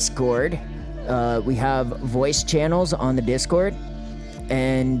the Discord. We have voice channels on the Discord.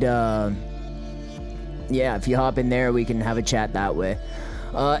 And yeah, if you hop in there, we can have a chat that way.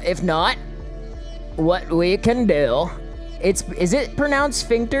 If not, what we can do, is it pronounced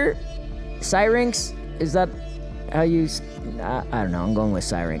sphincter? Syrinx? Is that how you... I don't know, I'm going with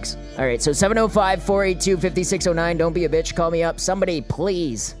Syrinx. Alright, so 705-482-5609. Don't be a bitch, call me up. Somebody,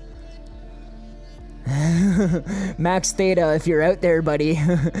 please. Max Theta, if you're out there, buddy.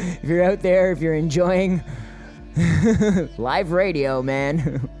 If you're out there, if you're enjoying live radio,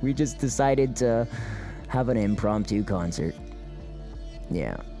 man. We just decided to have an impromptu concert.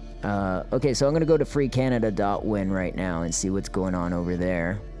 Yeah. Okay, so I'm gonna go to freecanada.win right now and see what's going on over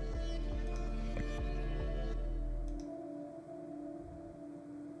there.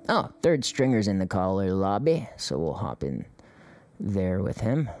 Oh, Third Stringer's in the caller lobby, so we'll hop in there with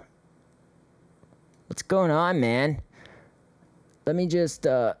him. What's going on, man? Let me just,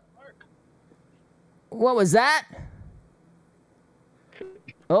 what was that?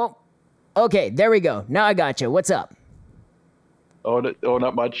 Oh, okay, there we go. Now I got you. What's up? Oh,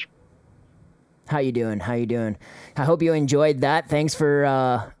 not much. How you doing? How you doing? I hope you enjoyed that. Thanks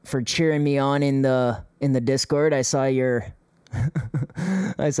for cheering me on in the Discord. I saw your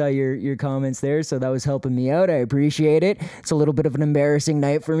your comments there, so that was helping me out. I appreciate it. It's a little bit of an embarrassing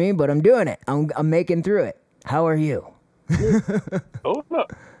night for me, but I'm doing it. I'm making through it. How are you? Oh no,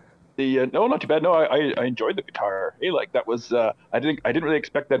 no, not too bad. No, I enjoyed the guitar. Hey, like that was I didn't really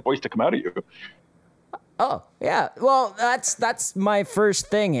expect that voice to come out of you. Oh yeah, well that's my first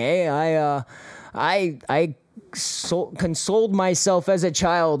thing. I consoled myself as a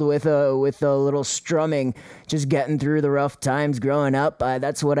child with a little strumming, just getting through the rough times growing up.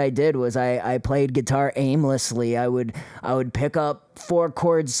 That's what I did. Was I played guitar aimlessly. I would pick up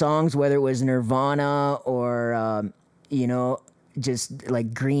 4-chord songs, whether it was Nirvana or just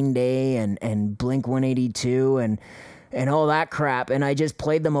like Green Day and Blink 182 and all that crap, and I just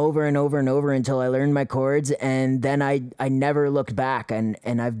played them over and over and over until I learned my chords, and then I never looked back, and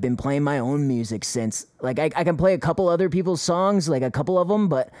I've been playing my own music since. Like I can play a couple other people's songs, like a couple of them,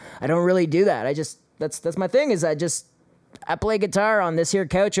 but I don't really do that. That's my thing, is I play guitar on this here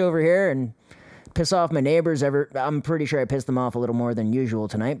couch over here and piss off my neighbors. I'm pretty sure I pissed them off a little more than usual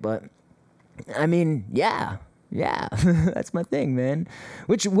tonight, but I mean, yeah, that's my thing, man.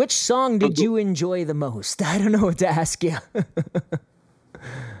 Which song did you enjoy the most? I don't know what to ask you.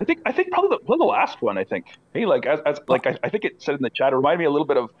 I think probably the last one. I think. Hey, like I think it said in the chat. It reminded me a little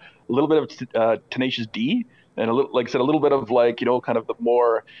bit of Tenacious D, and a little bit of kind of the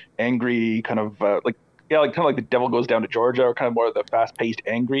more angry kind of kind of like The Devil Goes Down to Georgia, or kind of more of the fast-paced,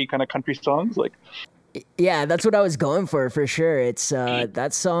 angry kind of country songs. Like, yeah, that's what I was going for sure. It's that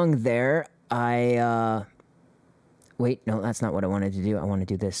song there. Wait, no, that's not what I wanted to do. I want to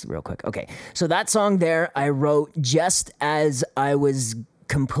do this real quick. Okay, so that song there I wrote just as I was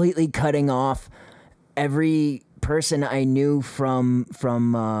completely cutting off every person I knew from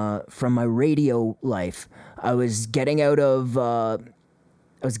my radio life. I was getting out of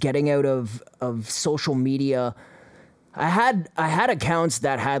social media. I had accounts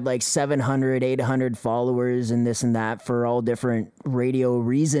that had like 700, 800 followers and this and that for all different radio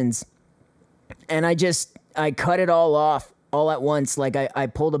reasons, and I cut it all off all at once. Like I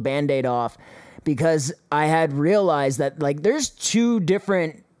pulled a Band-Aid off because I had realized that like there's two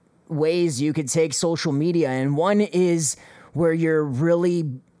different ways you could take social media. And one is where you're really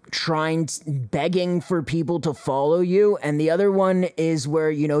begging for people to follow you. And the other one is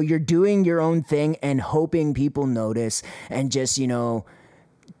where, you're doing your own thing and hoping people notice and just,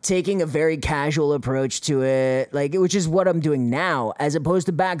 taking a very casual approach to it, which is what I'm doing now, as opposed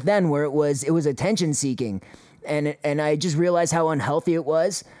to back then where it was attention seeking, and I just realized how unhealthy it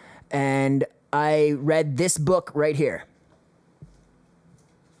was, and I read this book right here.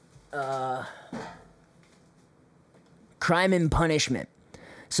 Crime and Punishment.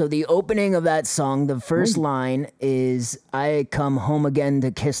 So the opening of that song, the first line is, "I come home again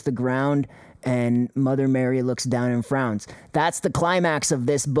to kiss the ground, and Mother Mary looks down and frowns." That's the climax of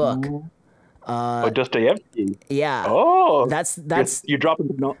this book. Dostoevsky. Yeah. Oh, that's you're dropping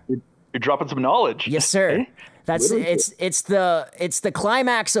some knowledge. Yes, sir. It's the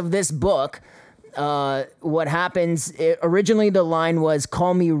climax of this book. What happens? Originally, the line was,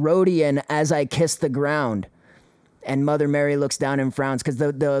 "Call me Rodion as I kiss the ground, and Mother Mary looks down and frowns," because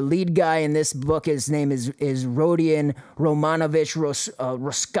the lead guy in this book, his name is Rodion Romanovich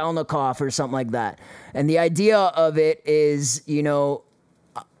Raskolnikov or something like that. And the idea of it is,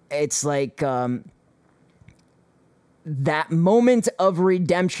 it's like that moment of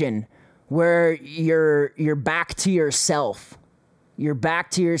redemption where you're back to yourself. You're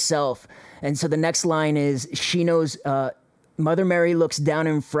back to yourself. And so the next line is, she knows... Mother Mary looks down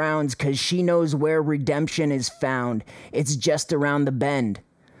and frowns because she knows where redemption is found. It's just around the bend,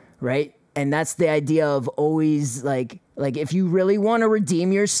 right? And that's the idea of always, like if you really want to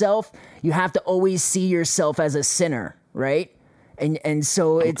redeem yourself, you have to always see yourself as a sinner, right? And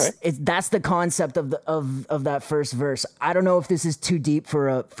so that's the concept of that first verse. I don't know if this is too deep for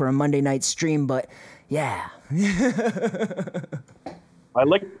a Monday night stream, but yeah.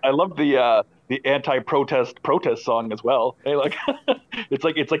 I love the anti-protest song as well. Hey, like it's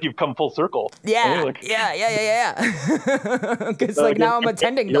like you've come full circle. Yeah, hey, like, yeah. Because like now I'm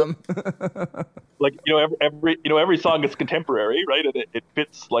attending them. Like every song is contemporary, right? And it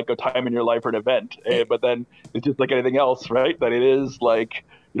fits like a time in your life or an event. But then it's just like anything else, right? That it is like,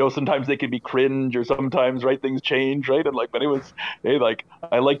 sometimes they can be cringe, or sometimes, right, things change, right? And like, but it was, like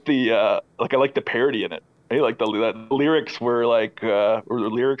I like the parody in it. Hey, like the lyrics were like,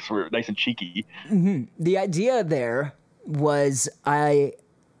 nice and cheeky. Mm-hmm. The idea there was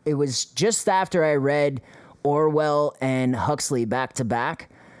it was just after I read Orwell and Huxley back to back,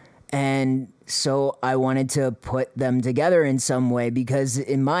 and so I wanted to put them together in some way, because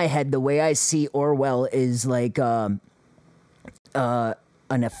in my head, the way I see Orwell is like an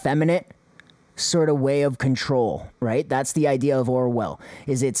effeminate sort of way of control, right? That's the idea of Orwell.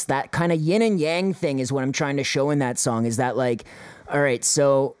 It's that kind of yin and yang thing is what I'm trying to show in that song. Is that like, all right,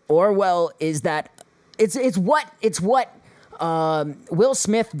 so Orwell is that it's what Will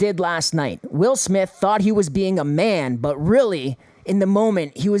Smith did last night. Will Smith thought he was being a man, but really in the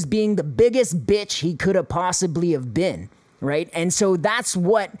moment he was being the biggest bitch he could have possibly have been, right? And so that's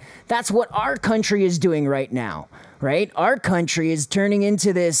what our country is doing right now. Right? Our country is turning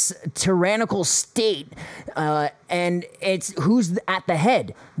into this tyrannical state, and it's who's at the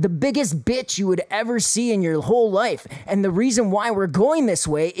head? The biggest bitch you would ever see in your whole life. And the reason why we're going this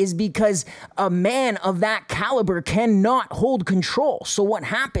way is because a man of that caliber cannot hold control. So what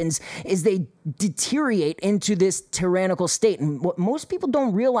happens is they deteriorate into this tyrannical state. And what most people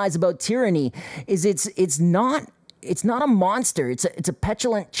don't realize about tyranny is it's not a monster. It's a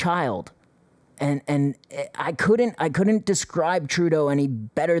petulant child. And I couldn't describe Trudeau any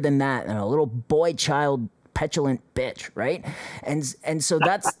better than that. A little boy child petulant bitch, right? And so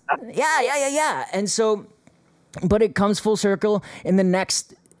that's yeah. And so, but it comes full circle in the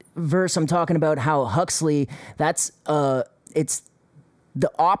next verse. I'm talking about how Huxley, it's the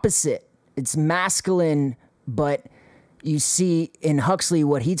opposite. It's masculine, but you see in Huxley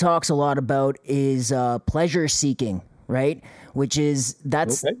what he talks a lot about is pleasure seeking, right? Which is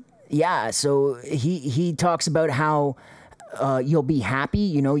okay. Yeah, so he talks about how you'll be happy,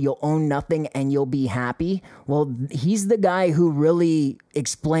 you'll own nothing and you'll be happy. Well, he's the guy who really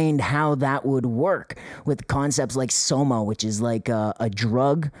explained how that would work with concepts like Soma, which is like a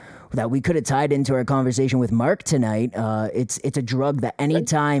drug that we could have tied into our conversation with Mark tonight. It's a drug that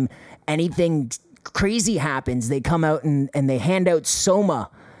anytime anything crazy happens, they come out and they hand out Soma,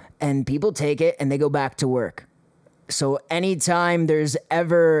 and people take it and they go back to work. So anytime there's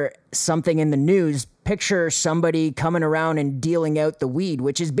ever something in the news, picture somebody coming around and dealing out the weed,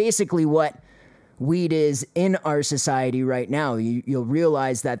 which is basically what weed is in our society right now. You'll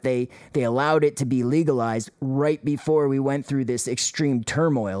realize that they allowed it to be legalized right before we went through this extreme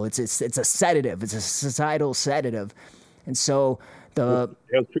turmoil. It's a sedative. It's a societal sedative. And so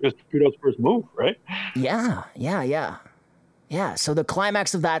it's Trudeau's first move, right? Yeah. So the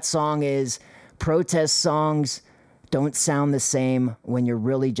climax of that song is protest songs don't sound the same when you're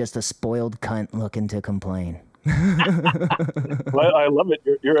really just a spoiled cunt looking to complain. Well, I love it.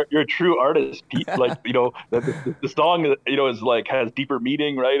 You're a true artist, Pete. Like, the song, is like has deeper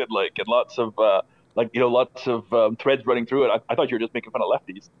meaning, right? And lots of threads running through it. I thought you were just making fun of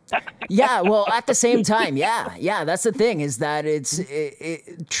lefties. Yeah, well, at the same time, yeah. That's the thing, is that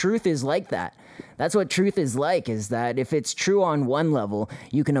truth is like that. That's what truth is like, is that if it's true on one level,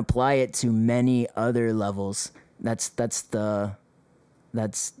 you can apply it to many other levels. That's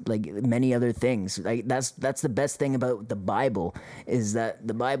like many other things. Like that's the best thing about the Bible, is that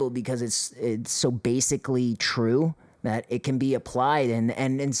the Bible, because it's so basically true that it can be applied,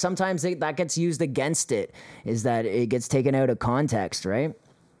 and sometimes that gets used against it, is that it gets taken out of context, right?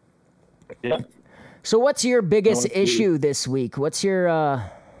 Yeah. So what's your biggest issue this week? What's your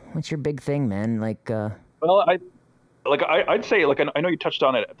big thing, man? Like well, I'd say, like, I know you touched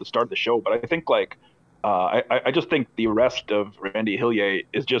on it at the start of the show, but I think I just think the arrest of Randy Hillier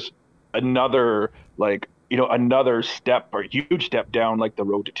is just another another step, or huge step down like the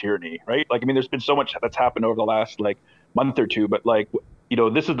road to tyranny, right? Like, I mean, there's been so much that's happened over the last month or two, but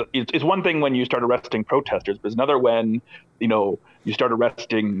it's one thing when you start arresting protesters, but it's another when you start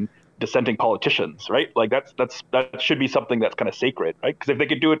arresting dissenting politicians, right? Like that should be something that's kind of sacred, right? Because if they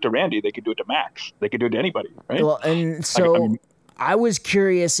could do it to Randy, they could do it to Max, they could do it to anybody, right? Well, and so I was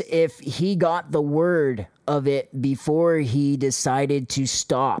curious if he got the word of it before he decided to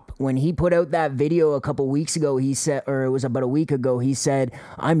stop. When he put out that video a couple weeks ago, he said, or it was about a week ago, he said,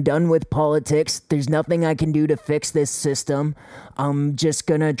 I'm done with politics. There's nothing I can do to fix this system. I'm just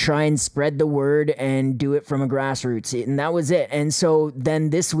going to try and spread the word and do it from a grassroots. And that was it. And so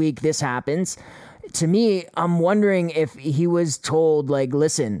then this week, this happens. To me, I'm wondering if he was told, like,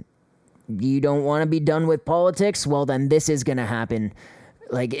 listen, you don't want to be done with politics? Well, then this is going to happen.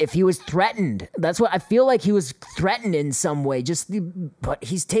 Like, if he was threatened, that's what I feel like. He was threatened in some way, but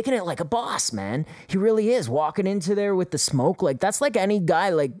he's taking it like a boss, man. He really is, walking into there with the smoke. Like, that's like any guy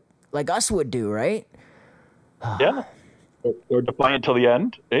like us would do, right? Yeah. Or defiant till the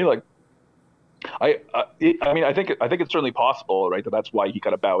end. Hey, like, I mean, I think it's certainly possible, right? That's why he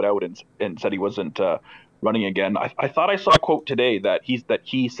kind of bowed out and said he wasn't running again. I thought I saw a quote today that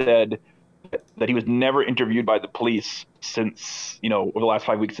he said that he was never interviewed by the police since, over the last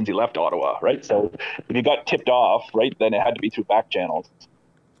 5 weeks since he left Ottawa, right? So if he got tipped off, right, then it had to be through back channels.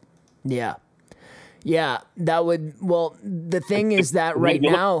 Yeah. Yeah, that would, well, the thing is that right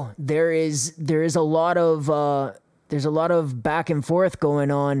now there is a lot of back and forth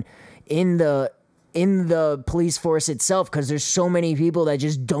going on in the police force itself, because there's so many people that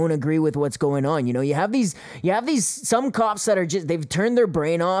just don't agree with what's going on. You have these some cops that are just, they've turned their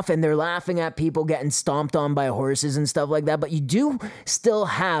brain off and they're laughing at people getting stomped on by horses and stuff like that. But you do still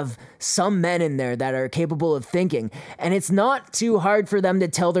have some men in there that are capable of thinking, and it's not too hard for them to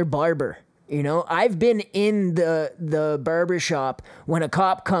tell their barber. I've been in the barber shop when a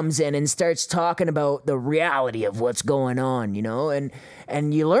cop comes in and starts talking about the reality of what's going on,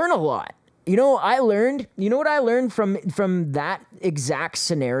 and you learn a lot. You know what I learned from that exact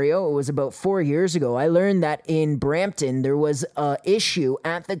scenario? It was about 4 years ago. I learned that in Brampton, there was an issue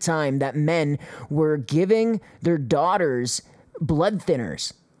at the time that men were giving their daughters blood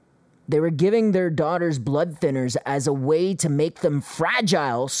thinners. They were giving their daughters blood thinners as a way to make them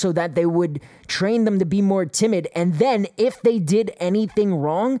fragile so that they would train them to be more timid. And then if they did anything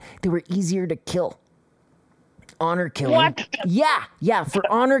wrong, they were easier to kill. Honor killing. What? Yeah, for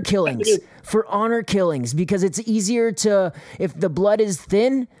honor killings. For honor killings, because it's easier to, if the blood is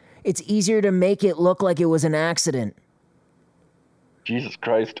thin, it's easier to make it look like it was an accident. Jesus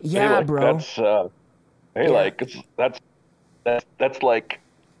Christ. Yeah, like, bro. That's that's like,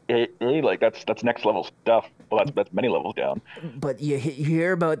 that's next level stuff. Well, that's many levels down. But you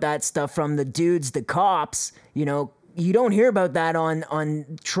hear about that stuff from the dudes, the cops, You don't hear about that on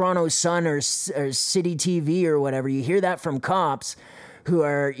Toronto Sun or City TV or whatever. You hear that from cops who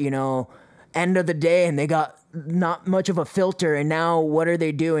are, end of the day, and they got not much of a filter. And now what are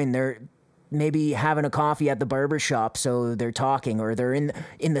they doing? They're maybe having a coffee at the barber shop, so they're talking, or they're in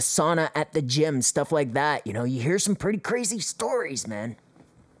the sauna at the gym, stuff like that. You hear some pretty crazy stories, man.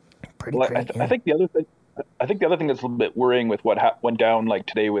 Pretty crazy. I think the other thing that's a little bit worrying with what went down like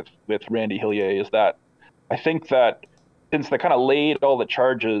today with Randy Hillier is that I think that since they kind of laid all the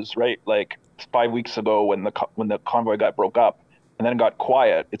charges, right, like 5 weeks ago when the convoy broke up and then got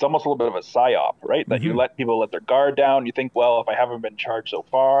quiet, it's almost a little bit of a psyop, right? That you let people let their guard down. You think, well, if I haven't been charged so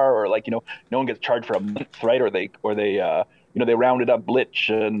far, or like, no one gets charged for a month, right? Or they they rounded up Blitch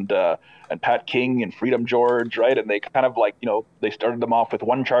and Pat King and Freedom George, right? And they kind of like, they started them off with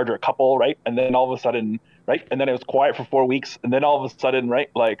one charge or a couple, right? And then all of a sudden, right? And then it was quiet for 4 weeks, and then all of a sudden,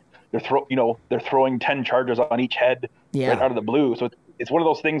 right? Like they're throwing 10 charges on each head right out of the blue. So it's one of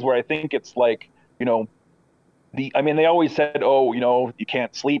those things where I think it's like, they always said, oh, you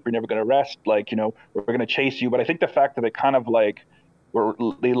can't sleep, you're never going to rest, like, we're going to chase you. But I think the fact that they kind of like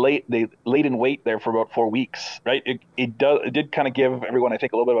they laid in wait there for about 4 weeks, right? It did kind of give everyone, I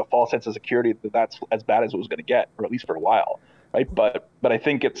think, a little bit of a false sense of security that that's as bad as it was going to get, or at least for a while, right? But I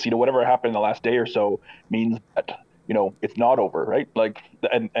think it's, whatever happened in the last day or so means that, it's not over, right? Like,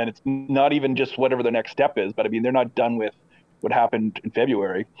 and it's not even just whatever the next step is, but I mean, they're not done with what happened in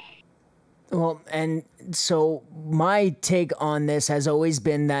February. Well, and so my take on this has always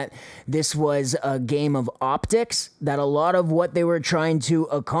been that this was a game of optics, that a lot of what they were trying to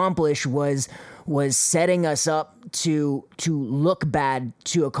accomplish was setting us up to look bad,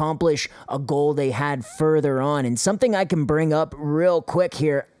 to accomplish a goal they had further on. And something I can bring up real quick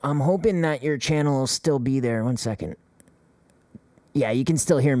here, I'm hoping that your channel will still be there. 1 second. Yeah, you can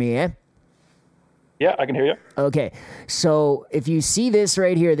still hear me, eh? Yeah, I can hear you. Okay, so if you see this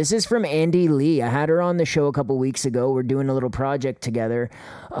right here, this is from Andy Lee. I had her on the show a couple weeks ago. We're doing a little project together.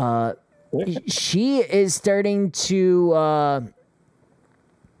 She is starting to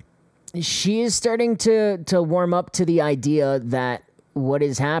warm up to the idea that what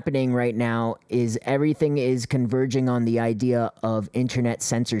is happening right now is everything is converging on the idea of internet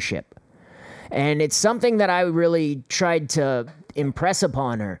censorship. And it's something that I really tried to impress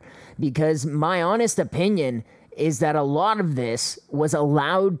upon her, because my honest opinion is that a lot of this was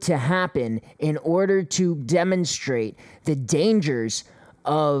allowed to happen in order to demonstrate the dangers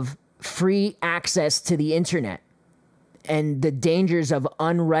of free access to the internet and the dangers of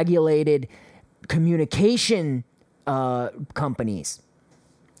unregulated communication companies.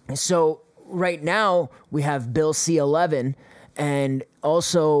 So right now we have Bill C-11, and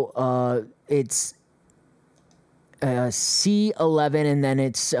also it's C-11, and then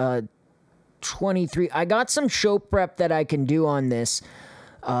it's 23. I got some show prep that I can do on this,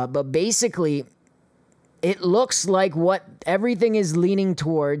 but basically it looks like what everything is leaning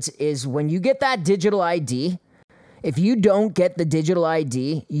towards is when you get that digital ID, if you don't get the digital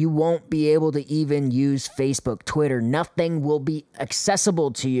ID, you won't be able to even use Facebook, Twitter. Nothing will be accessible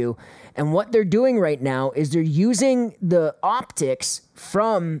to you. And what they're doing right now is they're using the optics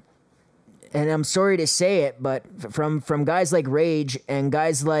from, and I'm sorry to say it, but from guys like Rage and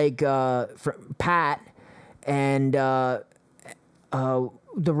guys like Pat and the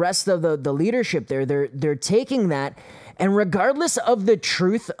rest of the leadership there, they're taking that, and regardless of the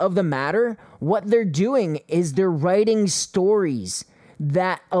truth of the matter, what they're doing is they're writing stories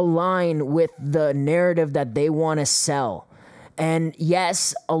that align with the narrative that they want to sell. And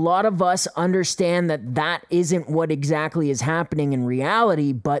yes, a lot of us understand that that isn't what exactly is happening in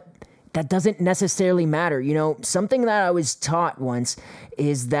reality, but that doesn't necessarily matter. You know, something that I was taught once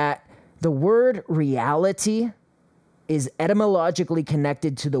is that the word reality is etymologically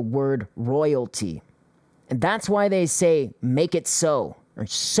connected to the word royalty. And that's why they say, make it so, or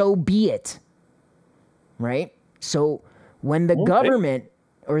so be it. Right? So when the government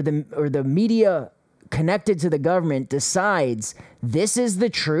or the media connected to the government decides this is the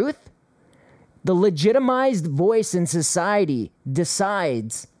truth, the legitimized voice in society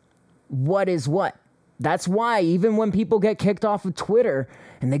decides what is what. That's why even when people get kicked off of Twitter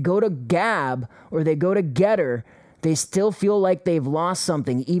and they go to Gab or they go to Getter, they still feel like they've lost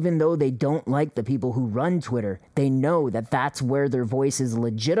something, even though they don't like the people who run Twitter. They know that that's where their voice is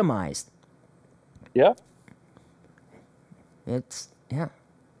legitimized. Yeah. It's, yeah.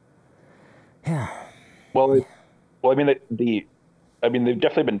 Well, I mean, they've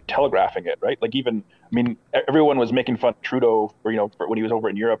definitely been telegraphing it, right? Like even, I mean, everyone was making fun of Trudeau, for, when he was over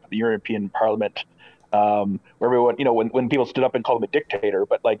in Europe, the European Parliament, where everyone, when people stood up and called him a dictator,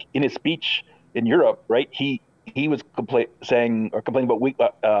 but like in his speech in Europe, right, he was complaining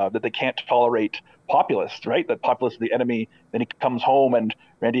about that they can't tolerate populists, right? That populists are the enemy. Then he comes home and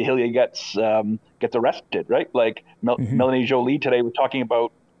Randy Hillier gets arrested, right? Like Melanie Jolie today was talking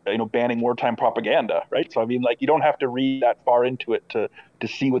about banning wartime propaganda, right? So I mean, like you don't have to read that far into it to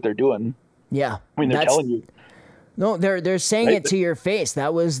see what they're doing. Yeah, I mean they're telling you. No, they're saying it to your face.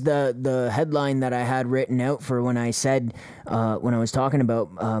 That was the headline that I had written out for when I said when I was talking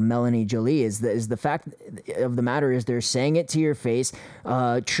about Melanie Jolie is the fact of the matter is they're saying it to your face.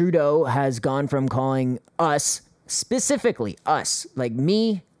 Trudeau has gone from calling us, specifically us, like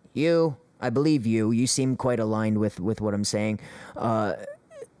me, you, I believe you seem quite aligned with what I'm saying.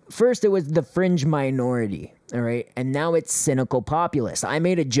 First, it was the fringe minority, all right? And now it's cynical populist. I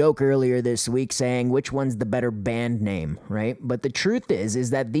made a joke earlier this week saying which one's the better band name, right? But the truth is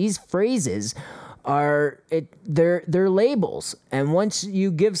that these phrases they're labels. And once you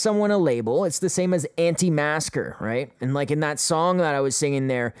give someone a label, it's the same as anti-masker, right? And like in that song that I was singing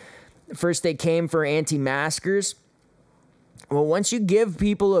there, first they came for anti-maskers. Well, once you give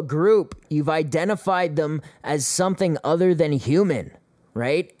people a group, you've identified them as something other than human.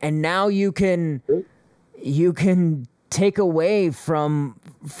 Right? And now you can take away from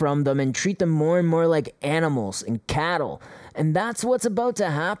them and treat them more and more like animals and cattle. And that's what's about to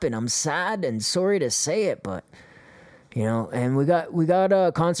happen. I'm sad and sorry to say it, but and we got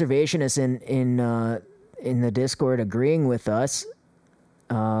conservationists in the Discord agreeing with us.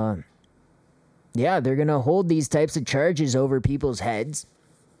 Yeah, they're going to hold these types of charges over people's heads.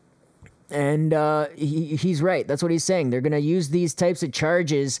 And he's right. That's what he's saying. They're going to use these types of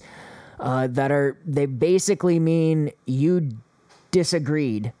charges they basically mean you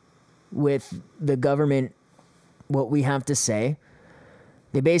disagreed with the government, what we have to say.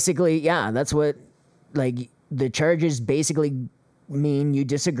 They basically, that's what, like, the charges basically mean you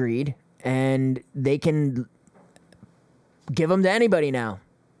disagreed, and they can give them to anybody now.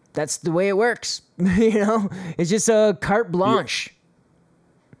 That's the way it works. It's just a carte blanche.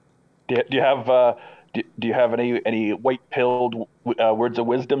 Do you have any white-pilled words of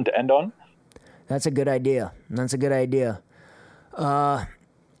wisdom to end on? That's a good idea.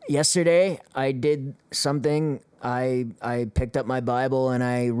 Yesterday, I did something. I picked up my Bible and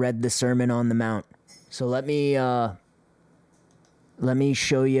I read the Sermon on the Mount. So let me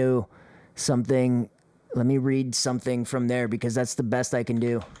show you something. Let me read something from there because that's the best I can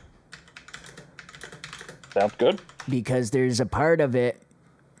do. Sounds good. Because there's a part of it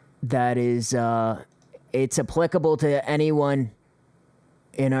that is, it's applicable to anyone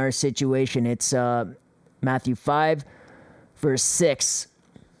in our situation. It's Matthew 5, verse 6.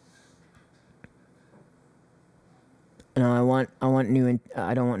 No, I want new.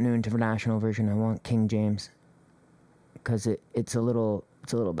 I don't want New International Version. I want King James because it's a little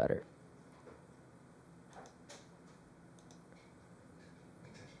better.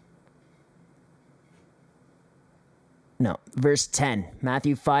 No, verse 10.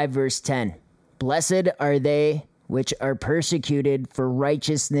 Matthew 5, verse 10. Blessed are they which are persecuted for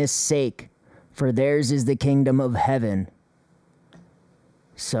righteousness' sake, for theirs is the kingdom of heaven.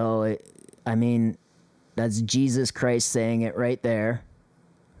 So, I mean, that's Jesus Christ saying it right there.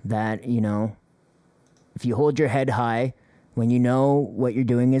 That, you know, if you hold your head high, when you know what you're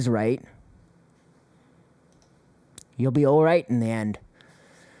doing is right, you'll be all right in the end.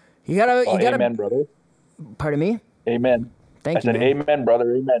 You gotta. Amen, brother. Pardon me? Amen. Thank you. I said, amen,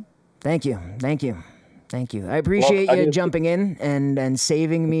 brother. Amen. Thank you. I appreciate you jumping in and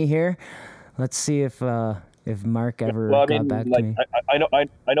saving me here. Let's see if Mark ever got back to me. I know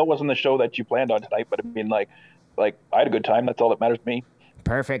it wasn't the show that you planned on tonight, but I mean, like I had a good time. That's all that matters to me.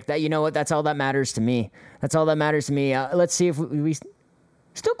 Perfect. You know what? That's all that matters to me. Let's see if we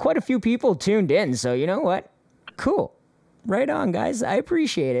still quite a few people tuned in. So you know what? Cool. Right on, guys. I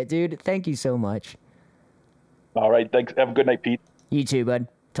appreciate it, dude. Thank you so much. All right. Thanks. Have a good night, Pete. You too, bud.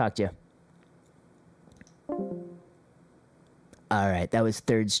 Talk to you. All right. That was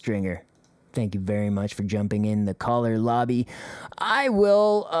Third Stringer. Thank you very much for jumping in the caller lobby. I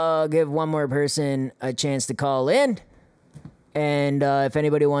will give one more person a chance to call in. And if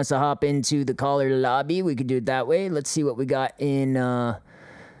anybody wants to hop into the caller lobby, we could do it that way. Let's see what we got in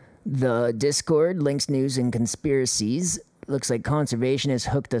the Discord, Links, News, and Conspiracies. Looks like Conservationist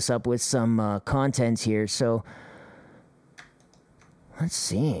hooked us up with some content here. So let's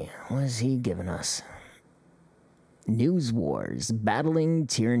see. What is he giving us? News Wars, Battling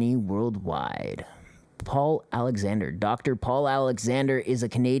Tyranny Worldwide. Paul Alexander. Dr. Paul Alexander is a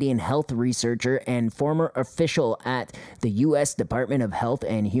Canadian health researcher and former official at the U.S. Department of Health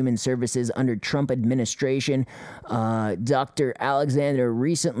and Human Services under Trump administration. Dr. Alexander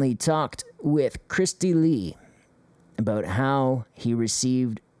recently talked with Christy Lee about how he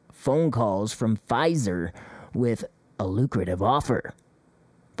received phone calls from Pfizer with a lucrative offer.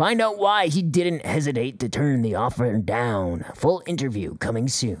 Find out why he didn't hesitate to turn the offer down. Full interview coming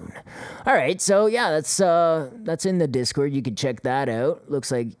soon. All right, so yeah, that's in the Discord. You can check that out.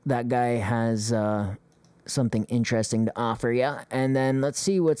 Looks like that guy has something interesting to offer you. And then let's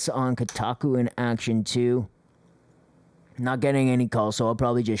see what's on Kotaku in action too. Not getting any calls, so I'll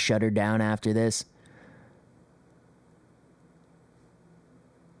probably just shut her down after this.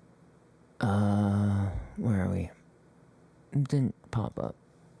 Where are we? It didn't pop up.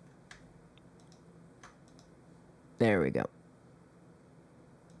 There we go.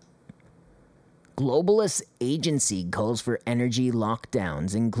 Globalist agency calls for energy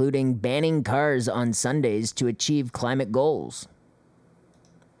lockdowns, including banning cars on Sundays to achieve climate goals.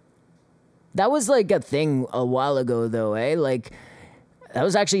 That was like a thing a while ago, though, eh? Like, that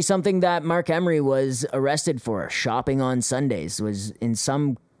was actually something that Mark Emery was arrested for. Shopping on Sundays was in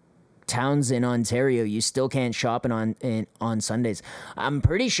some towns in Ontario. You still can't shop on Sundays. I'm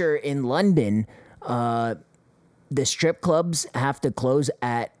pretty sure in London, the strip clubs have to close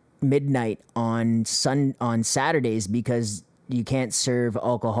at midnight on Saturdays because you can't serve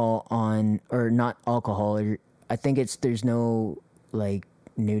alcohol not alcohol. Or I think there's no like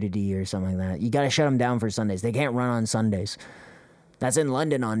nudity or something like that. You got to shut them down for Sundays. They can't run on Sundays. That's in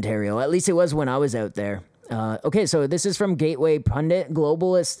London, Ontario. At least it was when I was out there. Okay, so this is from Gateway Pundit.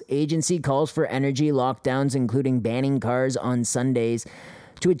 Globalist agency calls for energy lockdowns, including banning cars on Sundays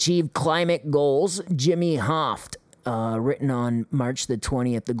to achieve climate goals. Jimmy Hoft, written on March the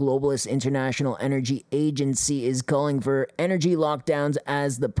 20th, the Globalist International Energy Agency is calling for energy lockdowns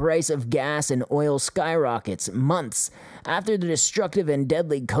as the price of gas and oil skyrockets. Months after the destructive and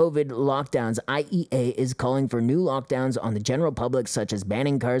deadly COVID lockdowns, IEA is calling for new lockdowns on the general public, such as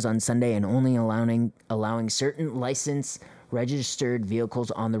banning cars on Sunday and only allowing certain licensed registered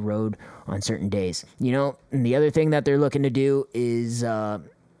vehicles on the road on certain days. You know, and the other thing that they're looking to do is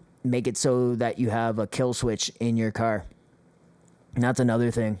make it so that you have a kill switch in your car. And that's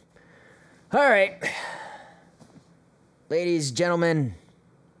another thing. All right. ladies, gentlemen,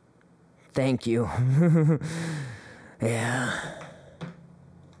 thank you. Yeah.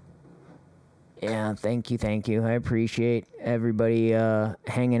 Yeah, thank you. I appreciate everybody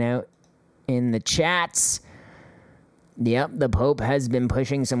hanging out in the chats. Yep, the Pope has been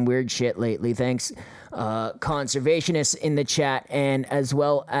pushing some weird shit lately. Thanks, conservationists in the chat, and as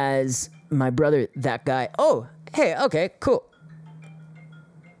well as my brother, that guy. Oh, hey, okay, cool.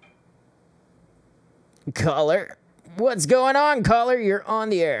 Caller, what's going on, caller? You're on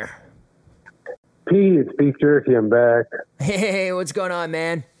the air. Pete, it's Beef Jerky. I'm back. Hey, what's going on,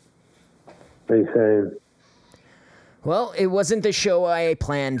 man? What are you saying? Well, it wasn't the show I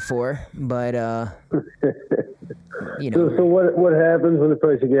planned for, but you know. So what happens when the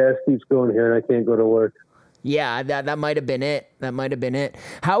price of gas keeps going here and I can't go to work? Yeah, that might have been it. That might have been it.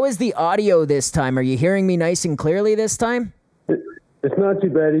 How is the audio this time? Are you hearing me nice and clearly this time? It's not too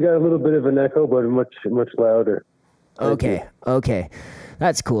bad. You got a little bit of an echo, but much louder. Okay.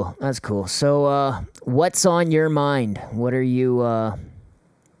 That's cool. So, what's on your mind? What are you,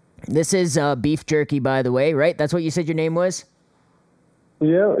 This is Beef Jerky, by the way, right? That's what you said your name was?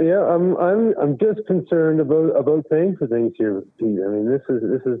 Yeah. I'm just concerned about paying for things here, Pete. I mean, it's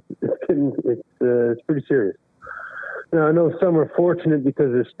pretty serious. Now, I know some are fortunate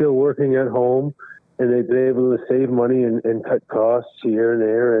because they're still working at home and they've been able to save money and cut costs here and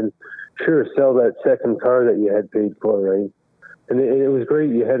there, and sure, sell that second car that you had paid for, right? And it was great.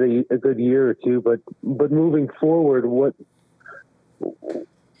 You had a good year or two, but moving forward, where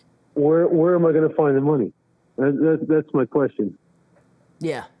am I going to find the money? That's my question.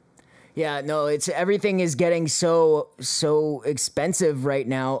 Yeah. No, everything is getting so expensive right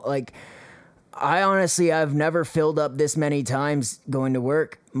now. Like, I've never filled up this many times going to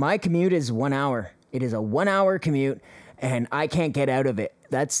work. My commute is 1 hour. It is a 1 hour commute, and I can't get out of it.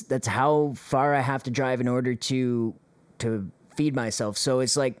 That's how far I have to drive in order to feed myself. So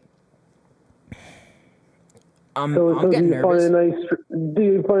it's like I'm getting nervous. Do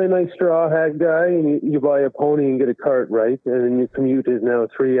you find a nice straw hat guy and you buy a pony and get a cart, right? And then your commute is now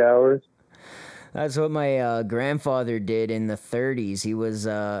 3 hours? That's what my grandfather did in the 30s. He was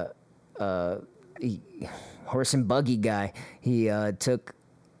horse and buggy guy. He took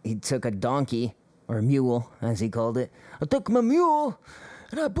a donkey, or a mule, as he called it. I took my mule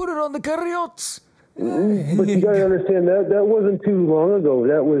and I put it on the carriots. But you got to understand that wasn't too long ago.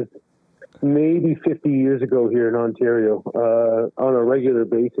 That was maybe 50 years ago here in Ontario, on a regular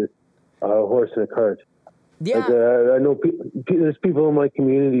basis, a horse and a cart. Yeah. Like, I know there's people in my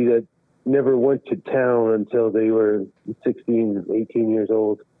community that never went to town until they were 16, 18 years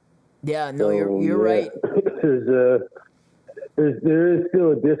old. Yeah, no, you're right. There is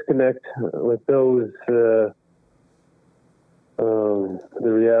still a disconnect with those, the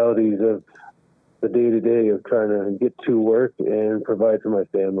realities of the day-to-day of trying to get to work and provide for my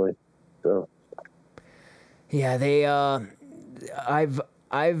family. So, yeah,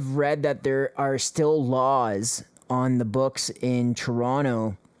 I've read that there are still laws on the books in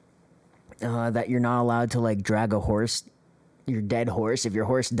Toronto that you're not allowed to like drag a horse, your dead horse. If your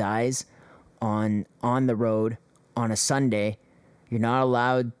horse dies on the road on a Sunday, you're not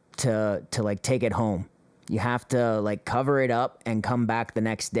allowed to like take it home. You have to like cover it up and come back the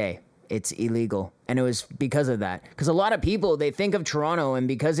next day. It's illegal. And it was because of that. Because a lot of people, they think of Toronto, and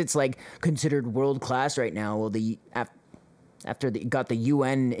because it's like considered world class right now, well, after they got the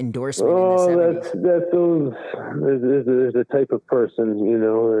UN endorsement in the 70s. That's those. There's a type of person, you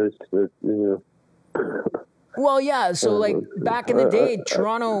know. Well, yeah. So like back in the day,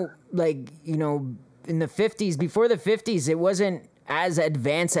 Toronto, like, you know, in the 50s, before the 50s, it wasn't as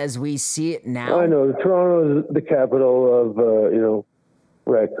advanced as we see it now. I know Toronto is the capital of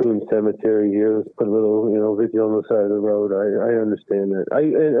Raccoon Cemetery here. Let's put a little video on the side of the road. I understand that. I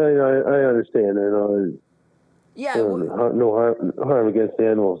understand that. Yeah. No harm against the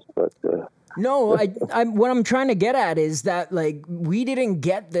animals, but. No, what I'm trying to get at is that like we didn't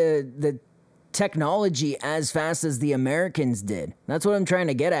get the technology as fast as the Americans did. That's what I'm trying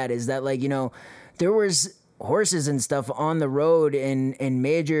to get at, is that like, you know, there was horses and stuff on the road in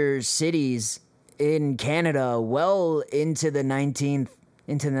major cities in Canada well into the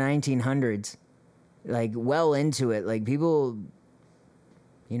 1900s, like well into it. Like people,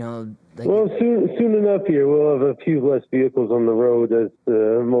 you know. Like, well, soon enough here we'll have a few less vehicles on the road, as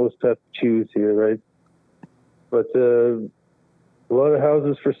most have to choose here, right? But a lot of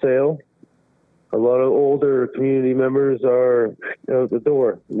houses for sale. A lot of older community members are out the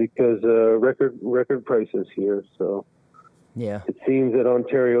door because record prices here. So yeah, it seems that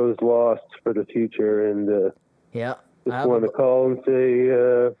Ontario is lost for the future, and yeah, just want to call and say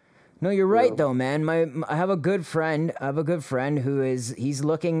No, you're right though, man. I have a good friend. He's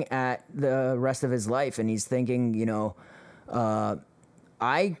looking at the rest of his life and he's thinking, you know,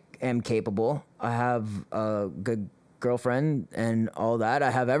 I am capable. I have a good girlfriend and all that.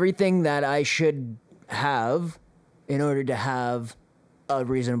 I have everything that I should have in order to have a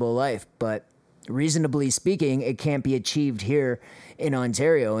reasonable life, but reasonably speaking, it can't be achieved here in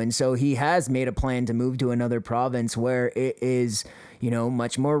Ontario. And so he has made a plan to move to another province where it is, you know,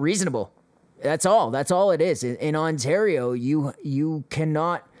 much more reasonable. That's all it is. In Ontario, you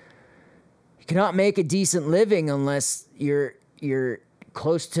cannot make a decent living unless you're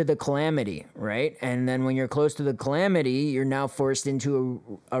close to the calamity, right? And then when you're close to the calamity, you're now forced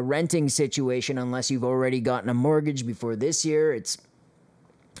into a renting situation unless you've already gotten a mortgage before this year. It's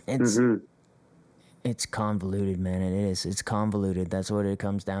convoluted, man. It is. It's convoluted. That's what it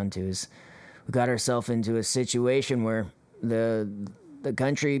comes down to. Is we got ourselves into a situation where the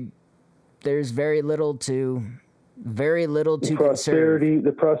country, there's very little to conserve.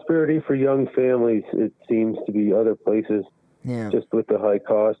 The prosperity for young families, it seems to be other places. Yeah. Just with the high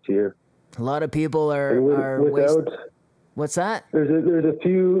cost here. A lot of people are what's that? There's a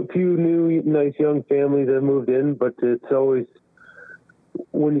few new nice young families that moved in, but it's always,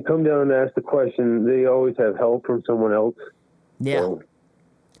 when you come down and ask the question, they always have help from someone else. Yeah. So.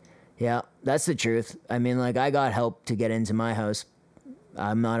 Yeah, that's the truth. I mean, like, I got help to get into my house.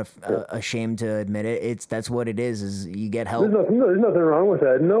 I'm not ashamed to admit it. That's what it is you get help. There's nothing wrong with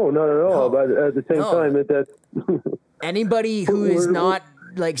that. No, not at all. But at the same time, that's... Anybody who is not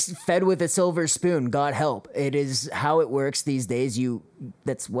like fed with a silver spoon got help. It is how it works these days.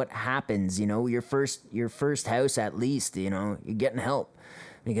 That's what happens, you know. Your first house, at least, you know, you're getting help,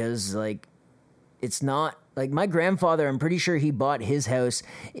 because like it's not like my grandfather. I'm pretty sure he bought his house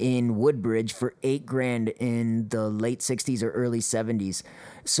in Woodbridge for $8,000 in the late '60s or early '70s.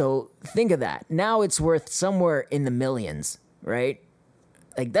 So think of that. Now it's worth somewhere in the millions, right?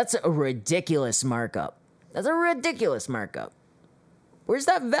 Like that's a ridiculous markup. That's a ridiculous markup. Where's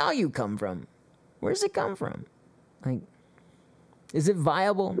that value come from? Where's it come from? Like, is it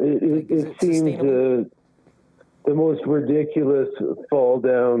viable? It seems the most ridiculous fall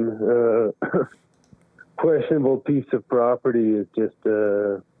down, questionable piece of property is just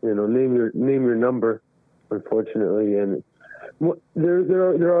name your number, unfortunately. And there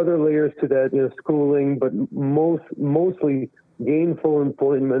are other layers to that, you know, schooling, but mostly gainful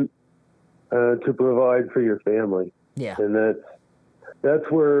employment. To provide for your family. Yeah. And that's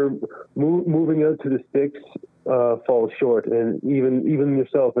where moving out to the sticks falls short. And even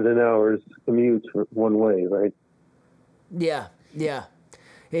yourself at an hour's commute one way, right? Yeah. Yeah.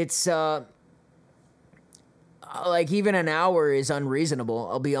 It's like even an hour is unreasonable.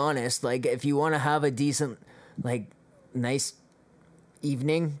 I'll be honest. Like if you want to have a decent, like nice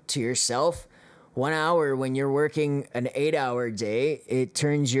evening to yourself, 1 hour when you're working an 8-hour day, it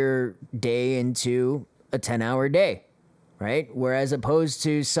turns your day into a 10-hour day, right? Whereas opposed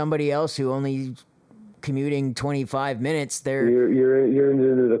to somebody else who only commuting 25 minutes, you're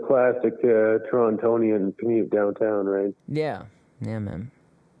into the classic Torontonian commute downtown, right? Yeah, man.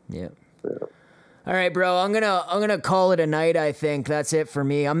 Yeah. All right, bro. I'm gonna call it a night. I think that's it for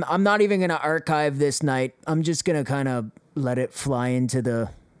me. I'm not even gonna archive this night. I'm just gonna kind of let it fly into the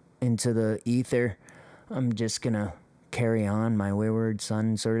ether. I'm just gonna carry on my wayward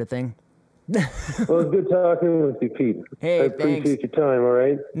son sort of thing. Well, it's good talking with you, Pete. Hey, I appreciate your time, all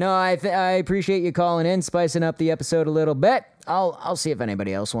right? No, I appreciate you calling in, spicing up the episode a little bit. I'll see if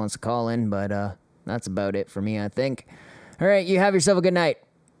anybody else wants to call in, but that's about it for me, I think. All right, you have yourself a good night.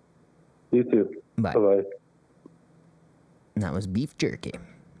 You too. Bye. Bye-bye. And that was beef jerky.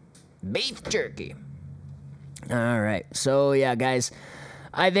 Beef jerky. All right, so yeah, guys,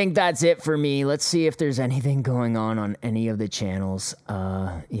 I think that's it for me. Let's see if there's anything going on any of the channels.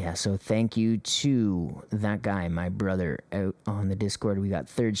 Yeah, so thank you to that guy, my brother, out on the Discord. We got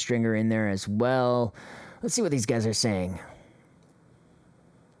Third Stringer in there as well. Let's see what these guys are saying.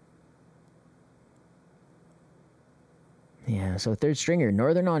 Yeah, so Third Stringer,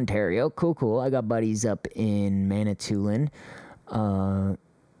 Northern Ontario. Cool. I got buddies up in Manitoulin. Yeah,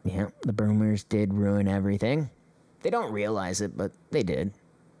 the boomers did ruin everything. They don't realize it, but they did.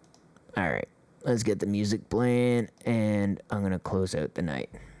 All right, let's get the music playing, and I'm going to close out the night.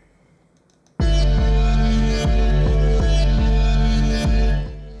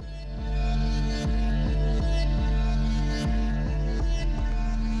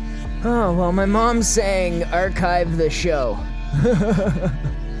 Oh, well, my mom's saying archive the show.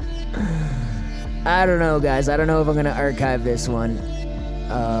 I don't know, guys. I don't know if I'm going to archive this one.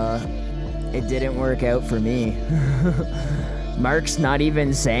 It didn't work out for me. Mark's not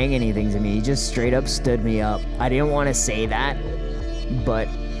even saying anything to me. He just straight up stood me up. I didn't want to say that, but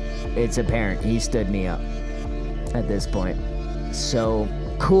it's apparent he stood me up at this point. So,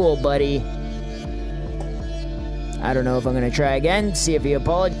 cool, buddy. I don't know if I'm going to try again, see if he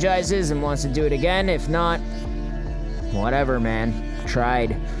apologizes and wants to do it again. If not, whatever, man.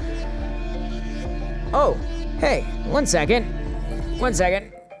 Tried. Oh, hey, 1 second. 1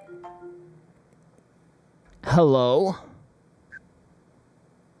 second. Hello?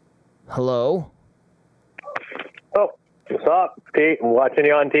 Hello? Oh, what's up, Pete? I'm watching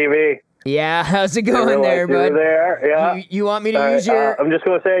you on TV. Yeah, how's it going there, bud? There, yeah. You want me to use your... I'm just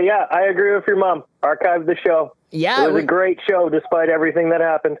going to say, yeah, I agree with your mom. Archive the show. Yeah. It was a great show despite everything that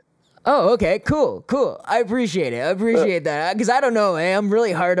happened. Oh, okay, cool. I appreciate it. I appreciate that. Because I don't know, man. I'm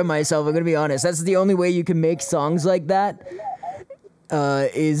really hard on myself. I'm going to be honest. That's the only way you can make songs like that.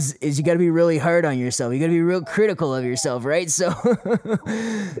 Is you got to be really hard on yourself. You got to be real critical of yourself, right? So,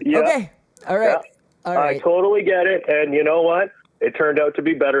 yeah. Okay, all right, all right. I totally get it, and you know what? It turned out to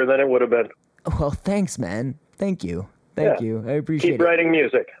be better than it would have been. Well, thanks, man. Thank you. Thank you. I appreciate it. Keep writing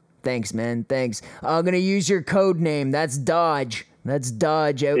music. Thanks, man. Thanks. I'm gonna use your code name. That's Dodge. That's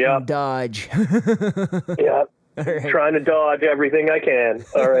Dodge out in Dodge. Yeah. Right. Trying to dodge everything I can.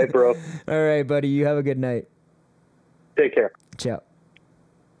 All right, bro. All right, buddy. You have a good night. Take care. Ciao.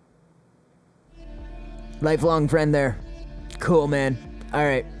 Lifelong friend there. Cool, man. All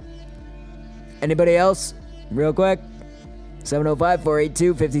right. Anybody else? Real quick.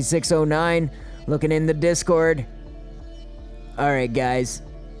 705-482-5609. Looking in the Discord. All right, guys.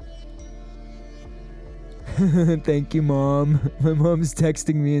 Thank you, Mom. My mom's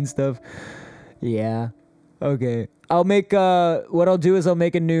texting me and stuff. Yeah. Okay. I'll make what I'll do is I'll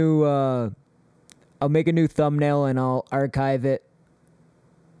make a new thumbnail and I'll archive it.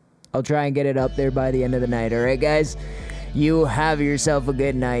 I'll try and get it up there by the end of the night. All right, guys? You have yourself a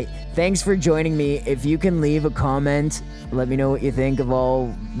good night. Thanks for joining me. If you can leave a comment, let me know what you think of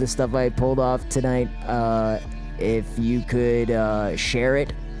all the stuff I pulled off tonight. If you could share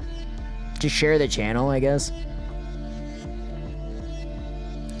it. Just share the channel, I guess.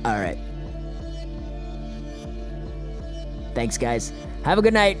 All right. Thanks, guys. Have a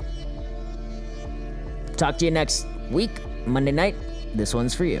good night. Talk to you next week, Monday night. This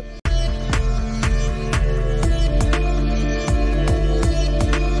one's for you.